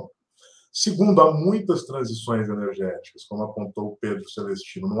primeiro ponto. Segundo, há muitas transições energéticas, como apontou o Pedro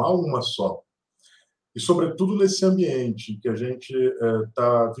Celestino, não há uma só. E, sobretudo, nesse ambiente que a gente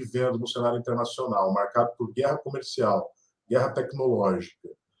está vivendo no cenário internacional, marcado por guerra comercial, guerra tecnológica,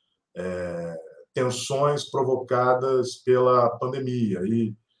 tensões provocadas pela pandemia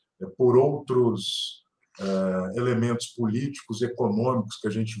e por outros elementos políticos e econômicos que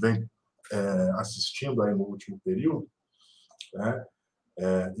a gente vem assistindo aí no último período, né?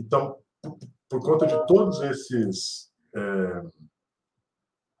 Então, por conta de todos esses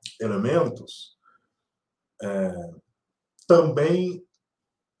elementos, também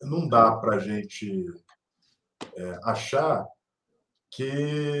não dá para a gente achar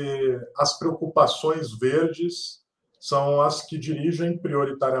que as preocupações verdes são as que dirigem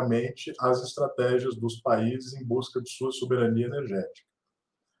prioritariamente as estratégias dos países em busca de sua soberania energética.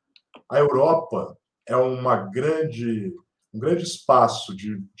 A Europa é um grande espaço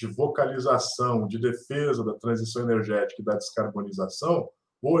de vocalização, de defesa da transição energética e da descarbonização,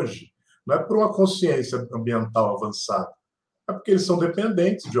 hoje, não é por uma consciência ambiental avançada, é porque eles são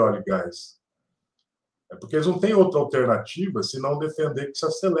dependentes de óleo e gás. É porque eles não têm outra alternativa senão defender que se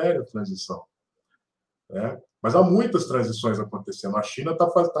acelere a transição. Mas há muitas transições acontecendo. A China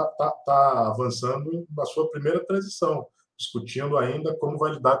está avançando na sua primeira transição, discutindo ainda como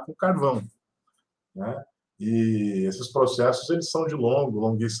vai lidar com o carvão. E esses processos eles são de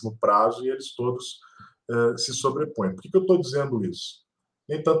longuíssimo prazo e eles todos se sobrepõem. Por que eu estou dizendo isso?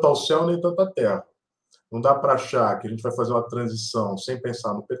 Nem tanto ao céu, nem tanto à terra. Não dá para achar que a gente vai fazer uma transição sem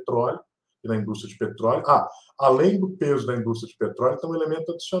pensar no petróleo e na indústria de petróleo. Além do peso da indústria de petróleo, tem um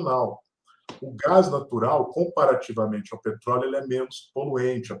elemento adicional. O gás natural, comparativamente ao petróleo, ele é menos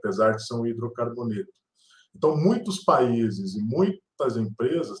poluente, apesar de ser um hidrocarboneto. Então, muitos países e muitas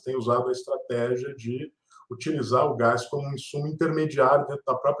empresas têm usado a estratégia de utilizar o gás como um insumo intermediário dentro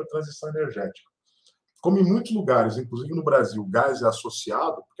da própria transição energética. Como em muitos lugares, inclusive no Brasil, o gás é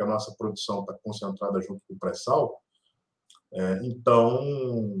associado, porque a nossa produção está concentrada junto com o Pré-Sal,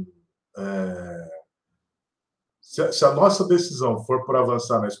 então, se a nossa decisão for por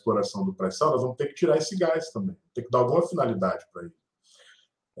avançar na exploração do Pré-Sal, nós vamos ter que tirar esse gás também, ter que dar alguma finalidade para ele.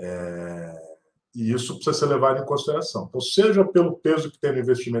 E isso precisa ser levado em consideração. Então, seja pelo peso que tem no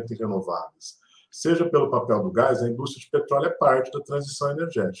investimento em renováveis, seja pelo papel do gás, a indústria de petróleo é parte da transição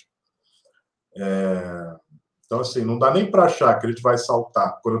energética. Então, assim, não dá nem para achar que a gente vai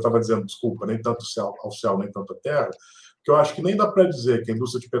saltar, quando eu estava dizendo, desculpa, nem tanto ao céu, nem tanto à terra, que eu acho que nem dá para dizer que a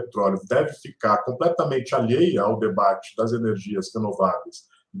indústria de petróleo deve ficar completamente alheia ao debate das energias renováveis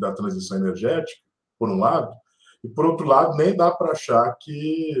e da transição energética, por um lado, e, por outro lado, nem dá para achar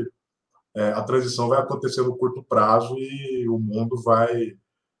que a transição vai acontecer no curto prazo e o mundo vai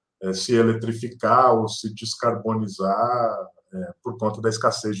se eletrificar ou se descarbonizar por conta da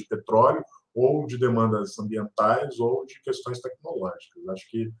escassez de petróleo ou de demandas ambientais ou de questões tecnológicas. Acho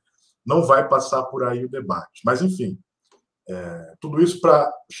que não vai passar por aí o debate. Mas, enfim, Tudo isso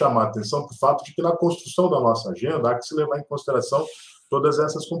para chamar a atenção para o fato de que na construção da nossa agenda há que se levar em consideração todas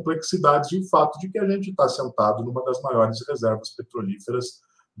essas complexidades e o fato de que a gente está sentado numa das maiores reservas petrolíferas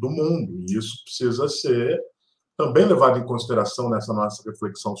do mundo. E isso precisa ser também levado em consideração nessa nossa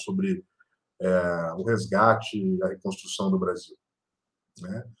reflexão sobre o resgate e a reconstrução do Brasil.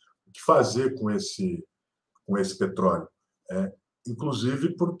 Né? O que fazer com esse petróleo?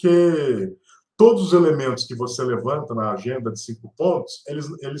 Inclusive porque todos os elementos que você levanta na agenda de 5 pontos,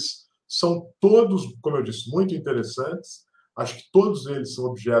 eles são todos, como eu disse, muito interessantes. Acho que todos eles são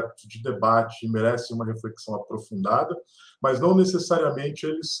objeto de debate e merecem uma reflexão aprofundada, mas não necessariamente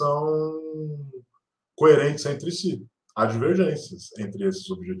eles são coerentes entre si. Há divergências entre esses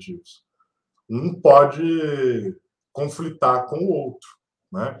objetivos. Um pode conflitar com o outro,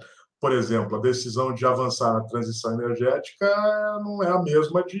 né? Por exemplo, a decisão de avançar na transição energética não é a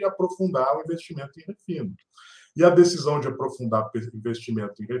mesma de aprofundar o investimento em refino. E a decisão de aprofundar o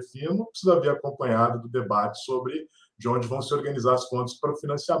investimento em refino precisa vir acompanhada do debate sobre de onde vão se organizar as fontes para o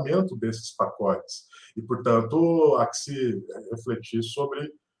financiamento desses pacotes. E, portanto, há que se refletir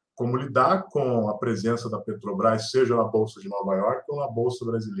sobre como lidar com a presença da Petrobras, seja na Bolsa de Nova York ou na Bolsa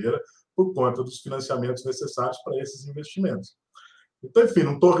brasileira, por conta dos financiamentos necessários para esses investimentos. Então, enfim,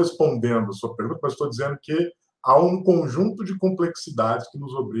 não estou respondendo a sua pergunta, mas estou dizendo que há um conjunto de complexidades que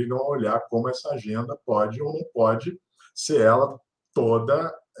nos obrigam a olhar como essa agenda pode ou não pode ser ela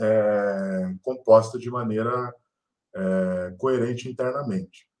toda composta de maneira coerente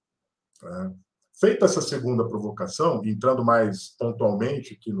internamente. Feita essa segunda provocação, entrando mais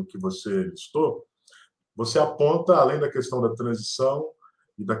pontualmente aqui no que você listou, você aponta, além da questão da transição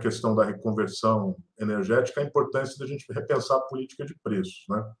e da questão da reconversão energética, a importância da gente repensar a política de preços,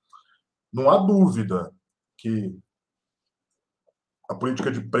 né? Não há dúvida que a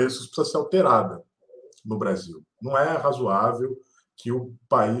política de preços precisa ser alterada no Brasil. Não é razoável que o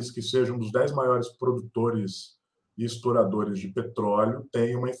país que seja um dos 10 maiores produtores e exploradores de petróleo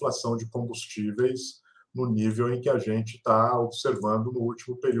tenha uma inflação de combustíveis no nível em que a gente está observando no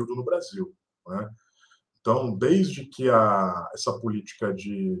último período no Brasil, né? Então, desde que essa política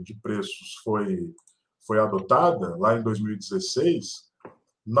de preços foi adotada, lá em 2016,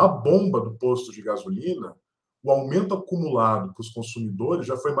 na bomba do posto de gasolina, o aumento acumulado para os consumidores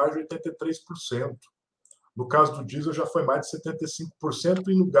já foi mais de 83%. No caso do diesel, já foi mais de 75%,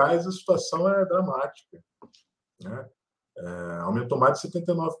 e no gás a situação é dramática, né? Aumentou mais de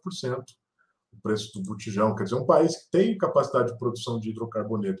 79% o preço do botijão. Quer dizer, um país que tem capacidade de produção de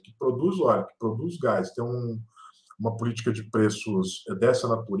hidrocarboneto, que produz óleo, que produz gás, tem uma política de preços dessa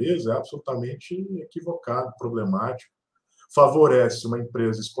natureza, é absolutamente equivocado, problemático. Favorece uma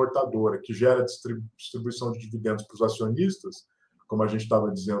empresa exportadora que gera distribuição de dividendos para os acionistas, como a gente estava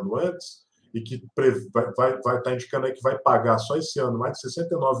dizendo antes, e que vai estar indicando aí que vai pagar só esse ano mais de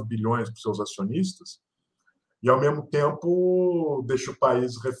 69 bilhões para os seus acionistas, e, ao mesmo tempo, deixa o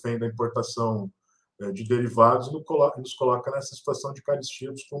país refém da importação de derivados e nos coloca nessa situação de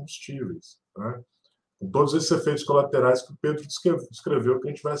carestia dos combustíveis, né? Com todos esses efeitos colaterais que o Pedro descreveu, que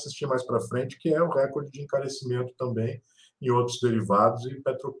a gente vai assistir mais para frente, que é o recorde de encarecimento também em outros derivados e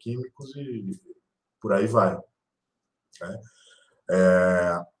petroquímicos e por aí vai, né?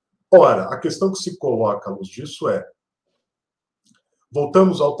 Ora, a questão que se coloca à luz disso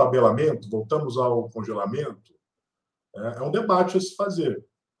voltamos ao tabelamento, voltamos ao congelamento? É um debate a se fazer.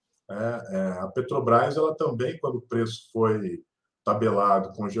 A Petrobras, ela também, quando o preço foi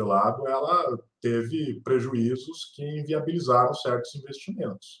tabelado, congelado, ela teve prejuízos que inviabilizaram certos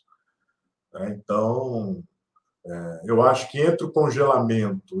investimentos. Então, eu acho que entre o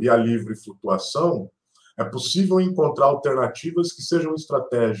congelamento e a livre flutuação, é possível encontrar alternativas que sejam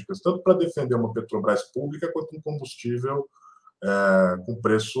estratégicas, tanto para defender uma Petrobras pública, quanto um combustível com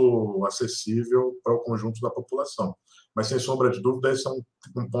preço acessível para o conjunto da população. Mas, sem sombra de dúvida, esse é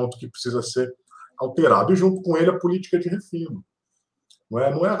um ponto que precisa ser alterado. E, junto com ele, a política de refino.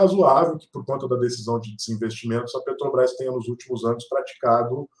 Não é razoável que, por conta da decisão de desinvestimentos, a Petrobras tenha, nos últimos anos,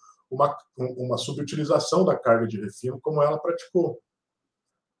 praticado uma subutilização da carga de refino, como ela praticou,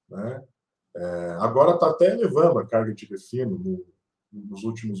 né? Agora está até elevando a carga de refino nos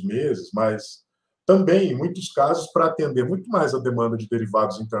últimos meses, mas também, em muitos casos, para atender muito mais a demanda de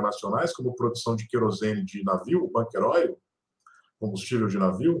derivados internacionais, como produção de querosene de navio, bunker oil, combustível de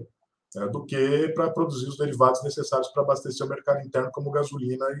navio, do que para produzir os derivados necessários para abastecer o mercado interno, como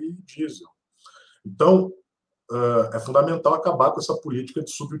gasolina e diesel. Então, é fundamental acabar com essa política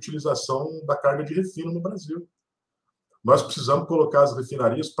de subutilização da carga de refino no Brasil. Nós precisamos colocar as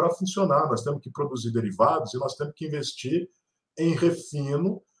refinarias para funcionar, nós temos que produzir derivados e nós temos que investir em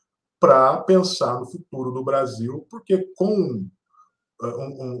refino para pensar no futuro do Brasil, porque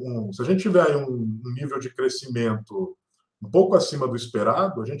se a gente tiver aí um nível de crescimento um pouco acima do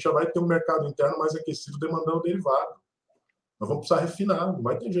esperado, a gente já vai ter um mercado interno mais aquecido demandando derivado. Nós vamos precisar refinar, não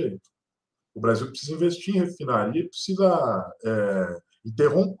vai ter jeito. O Brasil precisa investir em refinaria, precisa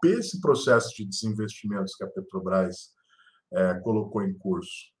interromper esse processo de desinvestimentos que a Petrobras colocou em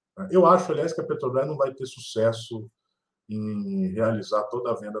curso. Eu acho, aliás, que a Petrobras não vai ter sucesso em realizar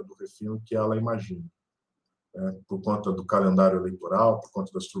toda a venda do refino que ela imagina, por conta do calendário eleitoral, por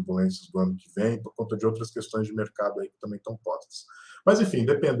conta das turbulências do ano que vem, por conta de outras questões de mercado aí que também estão postas. Mas, enfim,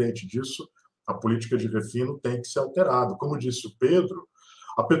 independente disso, a política de refino tem que ser alterada. Como disse o Pedro,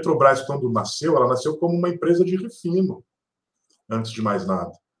 a Petrobras, quando nasceu, ela nasceu como uma empresa de refino, antes de mais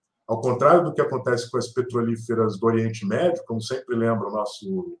nada. Ao contrário do que acontece com as petrolíferas do Oriente Médio, como sempre lembra o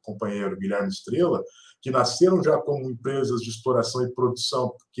nosso companheiro Guilherme Estrela, que nasceram já como empresas de exploração e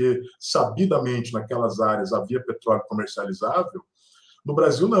produção, porque sabidamente naquelas áreas havia petróleo comercializável, no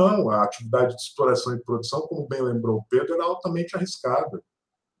Brasil não. A atividade de exploração e produção, como bem lembrou o Pedro, era altamente arriscada.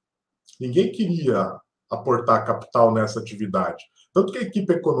 Ninguém queria aportar capital nessa atividade. Tanto que a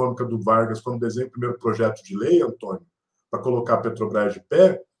equipe econômica do Vargas, quando desenha o primeiro projeto de lei, Antônio, para colocar a Petrobras de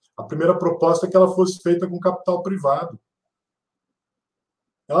pé, a primeira proposta é que ela fosse feita com capital privado.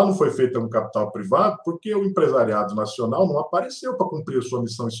 Ela não foi feita com capital privado porque o empresariado nacional não apareceu para cumprir a sua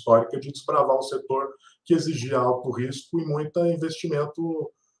missão histórica de desbravar um setor que exigia alto risco e muito investimento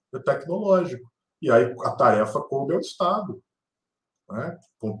tecnológico. E aí a tarefa coube ao Estado, né?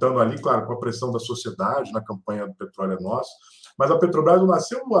 Contando ali, claro, com a pressão da sociedade na campanha do Petróleo é Nosso. Mas a Petrobras não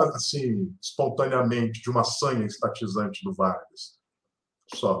nasceu assim, espontaneamente, de uma sanha estatizante do Vargas.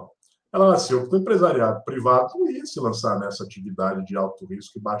 Só. Ela nasceu porque o empresariado privado não ia se lançar nessa atividade de alto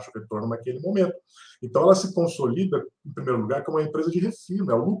risco e baixo retorno naquele momento. Então, ela se consolida, em primeiro lugar, como uma empresa de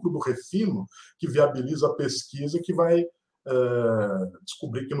refino. É o lucro do refino que viabiliza a pesquisa que vai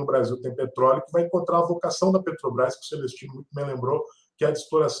descobrir que no Brasil tem petróleo, que vai encontrar a vocação da Petrobras, que o Celestino muito bem lembrou, que é a de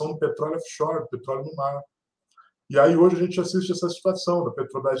exploração do petróleo offshore, petróleo no mar. E aí hoje a gente assiste essa situação da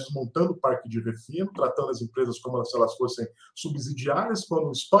Petrobras desmontando o parque de refino, tratando as empresas como se elas fossem subsidiárias,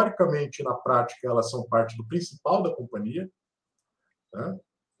 quando historicamente, na prática, elas são parte do principal da companhia, né?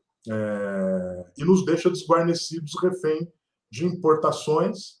 E nos deixa desguarnecidos, refém de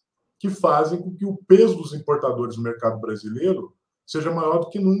importações que fazem com que o peso dos importadores no mercado brasileiro seja maior do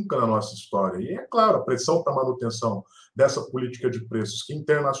que nunca na nossa história. E, é claro, a pressão para a manutenção dessa política de preços que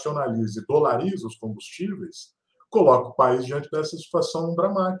internacionaliza e dolariza os combustíveis coloca o país diante dessa situação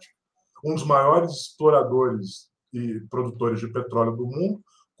dramática. Um dos maiores exploradores e produtores de petróleo do mundo,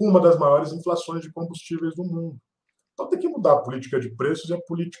 com uma das maiores inflações de combustíveis do mundo. Então tem que mudar a política de preços e a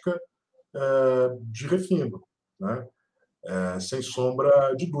política de refino, né? Sem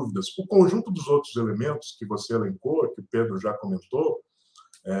sombra de dúvidas. O conjunto dos outros elementos que você elencou, que o Pedro já comentou,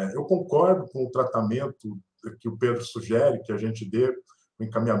 eu concordo com o tratamento que o Pedro sugere que a gente dê, o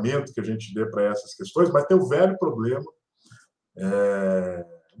encaminhamento que a gente dê para essas questões, mas tem o velho problema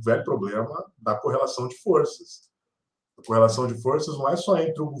da correlação de forças. A correlação de forças não é só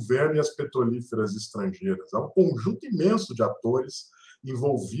entre o governo e as petrolíferas estrangeiras, é um conjunto imenso de atores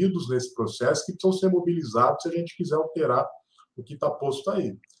envolvidos nesse processo que precisam ser mobilizados se a gente quiser alterar o que está posto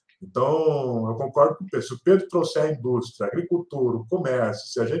aí. Então, eu concordo com o Pedro. Se o Pedro trouxer a indústria, a agricultura, o comércio,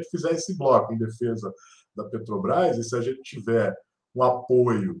 se a gente fizer esse bloco em defesa da Petrobras e se a gente tiver um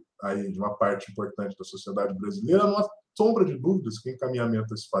apoio aí de uma parte importante da sociedade brasileira, não há sombra de dúvidas que o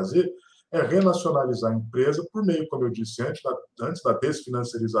encaminhamento a se fazer é renacionalizar a empresa por meio, como eu disse antes, da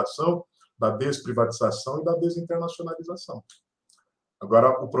desfinanciarização, da desprivatização e da desinternacionalização.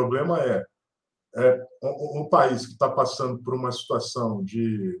 Agora, o problema é um país que está passando por uma situação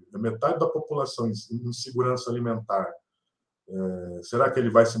de metade da população em insegurança alimentar. Será que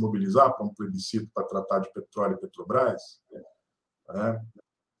ele vai se mobilizar para um plebiscito para tratar de petróleo e Petrobras?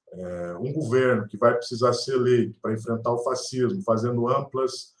 Um governo que vai precisar ser eleito para enfrentar o fascismo, fazendo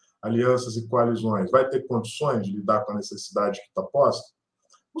amplas alianças e coalizões, vai ter condições de lidar com a necessidade que está posta?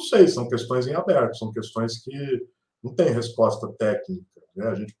 Não sei, são questões em aberto, são questões que não têm resposta técnica, né?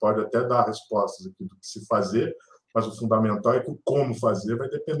 A gente pode até dar respostas aqui do que se fazer, mas o fundamental é que o como fazer vai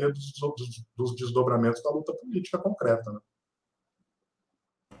depender dos desdobramentos da luta política concreta, né?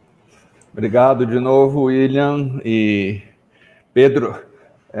 Obrigado de novo, William e Pedro.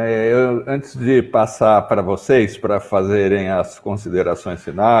 Antes de passar para vocês, para fazerem as considerações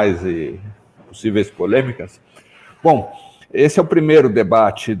finais e possíveis polêmicas, bom, esse é o primeiro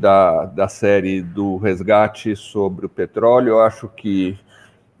debate da série do resgate sobre o petróleo. Eu acho que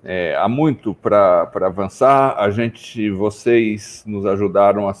há muito para avançar. Vocês nos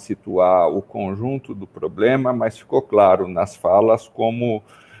ajudaram a situar o conjunto do problema, mas ficou claro nas falas como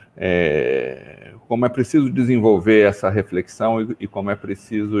é preciso desenvolver essa reflexão e como é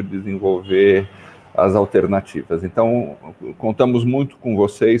preciso desenvolver as alternativas. Então, contamos muito com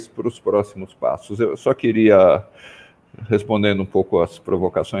vocês para os próximos passos. Eu só queria, respondendo um pouco às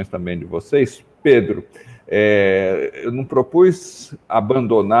provocações também de vocês, Pedro, eu não propus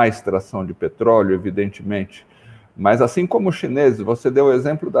abandonar a extração de petróleo, evidentemente, mas assim como os chineses, você deu o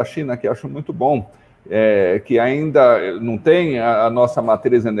exemplo da China, que acho muito bom, que ainda não tem a nossa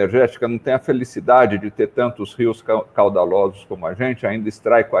matriz energética, não tem a felicidade de ter tantos rios caudalosos como a gente, ainda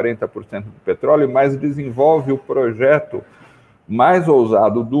extrai 40% do petróleo, mas desenvolve o projeto mais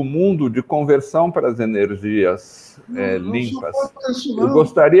ousado do mundo de conversão para as energias limpas. Eu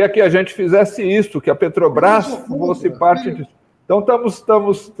gostaria que a gente fizesse isso, que a Petrobras fosse parte disso. Então,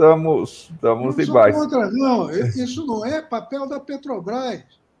 estamos iguais. Não, isso não é papel da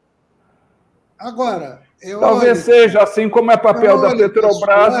Petrobras. Agora, talvez seja assim como é papel da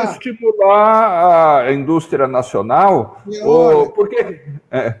Petrobras estimular a indústria nacional.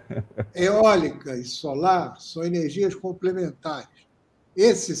 Eólica e solar são energias complementares.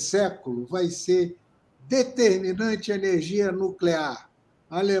 Esse século vai ser determinante a energia nuclear.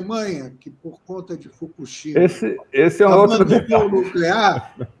 A Alemanha, que por conta de Fukushima esse é um outro abandonou o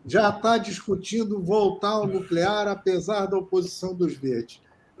nuclear, já está discutindo voltar ao nuclear, apesar da oposição dos verdes.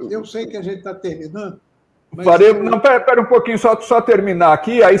 Eu sei que a gente está terminando. Não, espera um pouquinho, só terminar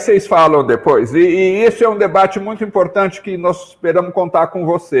aqui, aí vocês falam depois. E esse é um debate muito importante que nós esperamos contar com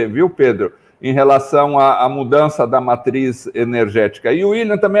você, viu, Pedro? Em relação à mudança da matriz energética. E o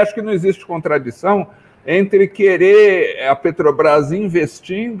William também acho que não existe contradição entre querer a Petrobras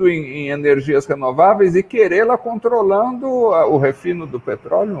investindo em energias renováveis e querê-la controlando o refino do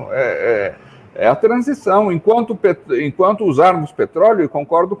petróleo. É a transição. Enquanto usarmos petróleo, e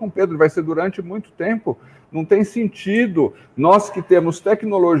concordo com o Pedro, vai ser durante muito tempo, não tem sentido nós que temos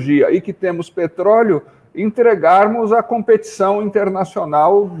tecnologia e que temos petróleo entregarmos a competição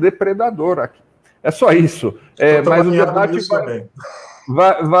internacional depredadora aqui. É só isso. Mas o debate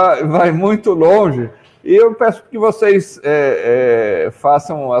vai muito longe. E eu peço que vocês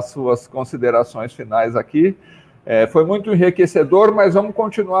façam as suas considerações finais aqui. Foi muito enriquecedor, mas vamos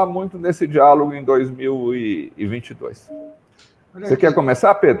continuar muito nesse diálogo em 2022. Você quer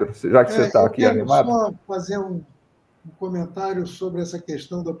começar, Pedro? Já que você está aqui animado? Eu quero só fazer um comentário sobre essa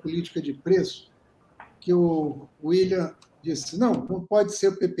questão da política de preço, que o William disse, não pode ser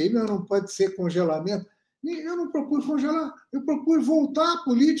o PPI, não pode ser congelamento. Eu não propus congelar, eu propus voltar à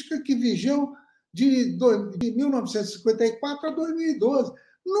política que vigeu de 1954 a 2012.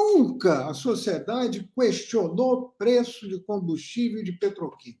 Nunca a sociedade questionou preço de combustível e de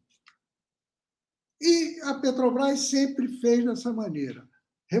petroquímicos. E a Petrobras sempre fez dessa maneira.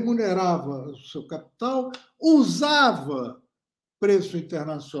 Remunerava o seu capital, usava preço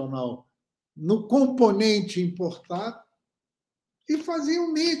internacional no componente importado e fazia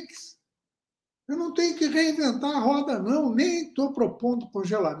um mix. Eu não tenho que reinventar a roda, não. Nem estou propondo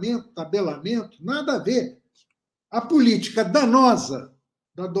congelamento, tabelamento, nada a ver. A política danosa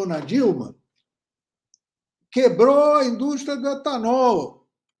da dona Dilma quebrou a indústria do etanol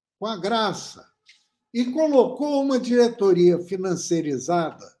com a graça e colocou uma diretoria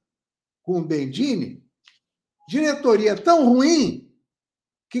financeirizada com o Bendini, diretoria tão ruim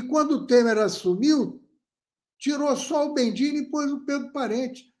que, quando o Temer assumiu, tirou só o Bendini e pôs o Pedro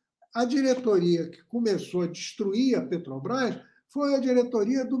Parente. A diretoria que começou a destruir a Petrobras foi a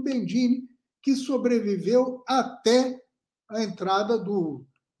diretoria do Bendini, que sobreviveu até a entrada do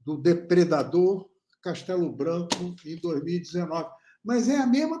depredador Castelo Branco em 2019. Mas é a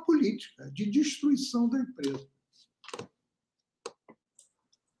mesma política de destruição da empresa.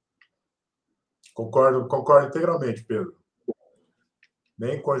 Concordo integralmente, Pedro.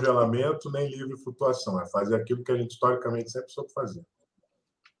 Nem congelamento, nem livre flutuação. É fazer aquilo que a gente historicamente sempre soube fazer.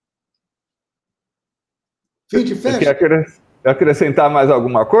 Você quer acrescentar mais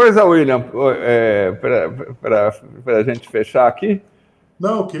alguma coisa, William, para a gente fechar aqui?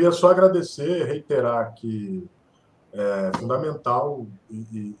 Não, eu queria só agradecer, reiterar que é fundamental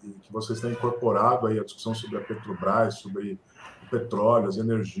e que vocês tenham incorporado aí a discussão sobre a Petrobras, sobre o petróleo, as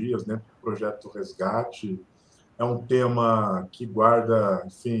energias, dentro do projeto Resgate. É um tema que guarda,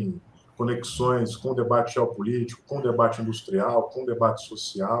 enfim, conexões com o debate geopolítico, com o debate industrial, com o debate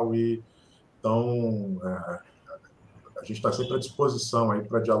social. Então, a gente está sempre à disposição aí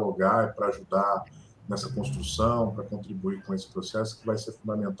para dialogar, para ajudar nessa construção, para contribuir com esse processo que vai ser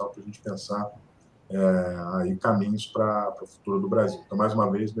fundamental para a gente pensar aí caminhos para o futuro do Brasil. Então, mais uma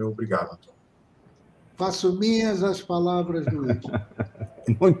vez, meu obrigado, Antônio. Faço minhas as palavras do William.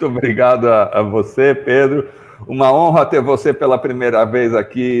 Muito obrigado a você, Pedro. Uma honra ter você pela primeira vez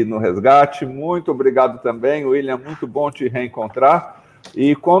aqui no Resgate. Muito obrigado também, William. Muito bom te reencontrar.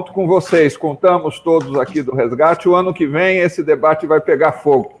 E conto com vocês. Contamos todos aqui do Resgate. O ano que vem esse debate vai pegar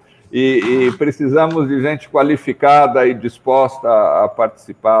fogo. E precisamos de gente qualificada e disposta a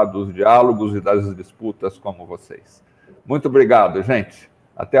participar dos diálogos e das disputas como vocês. Muito obrigado, gente.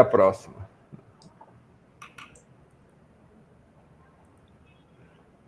 Até a próxima.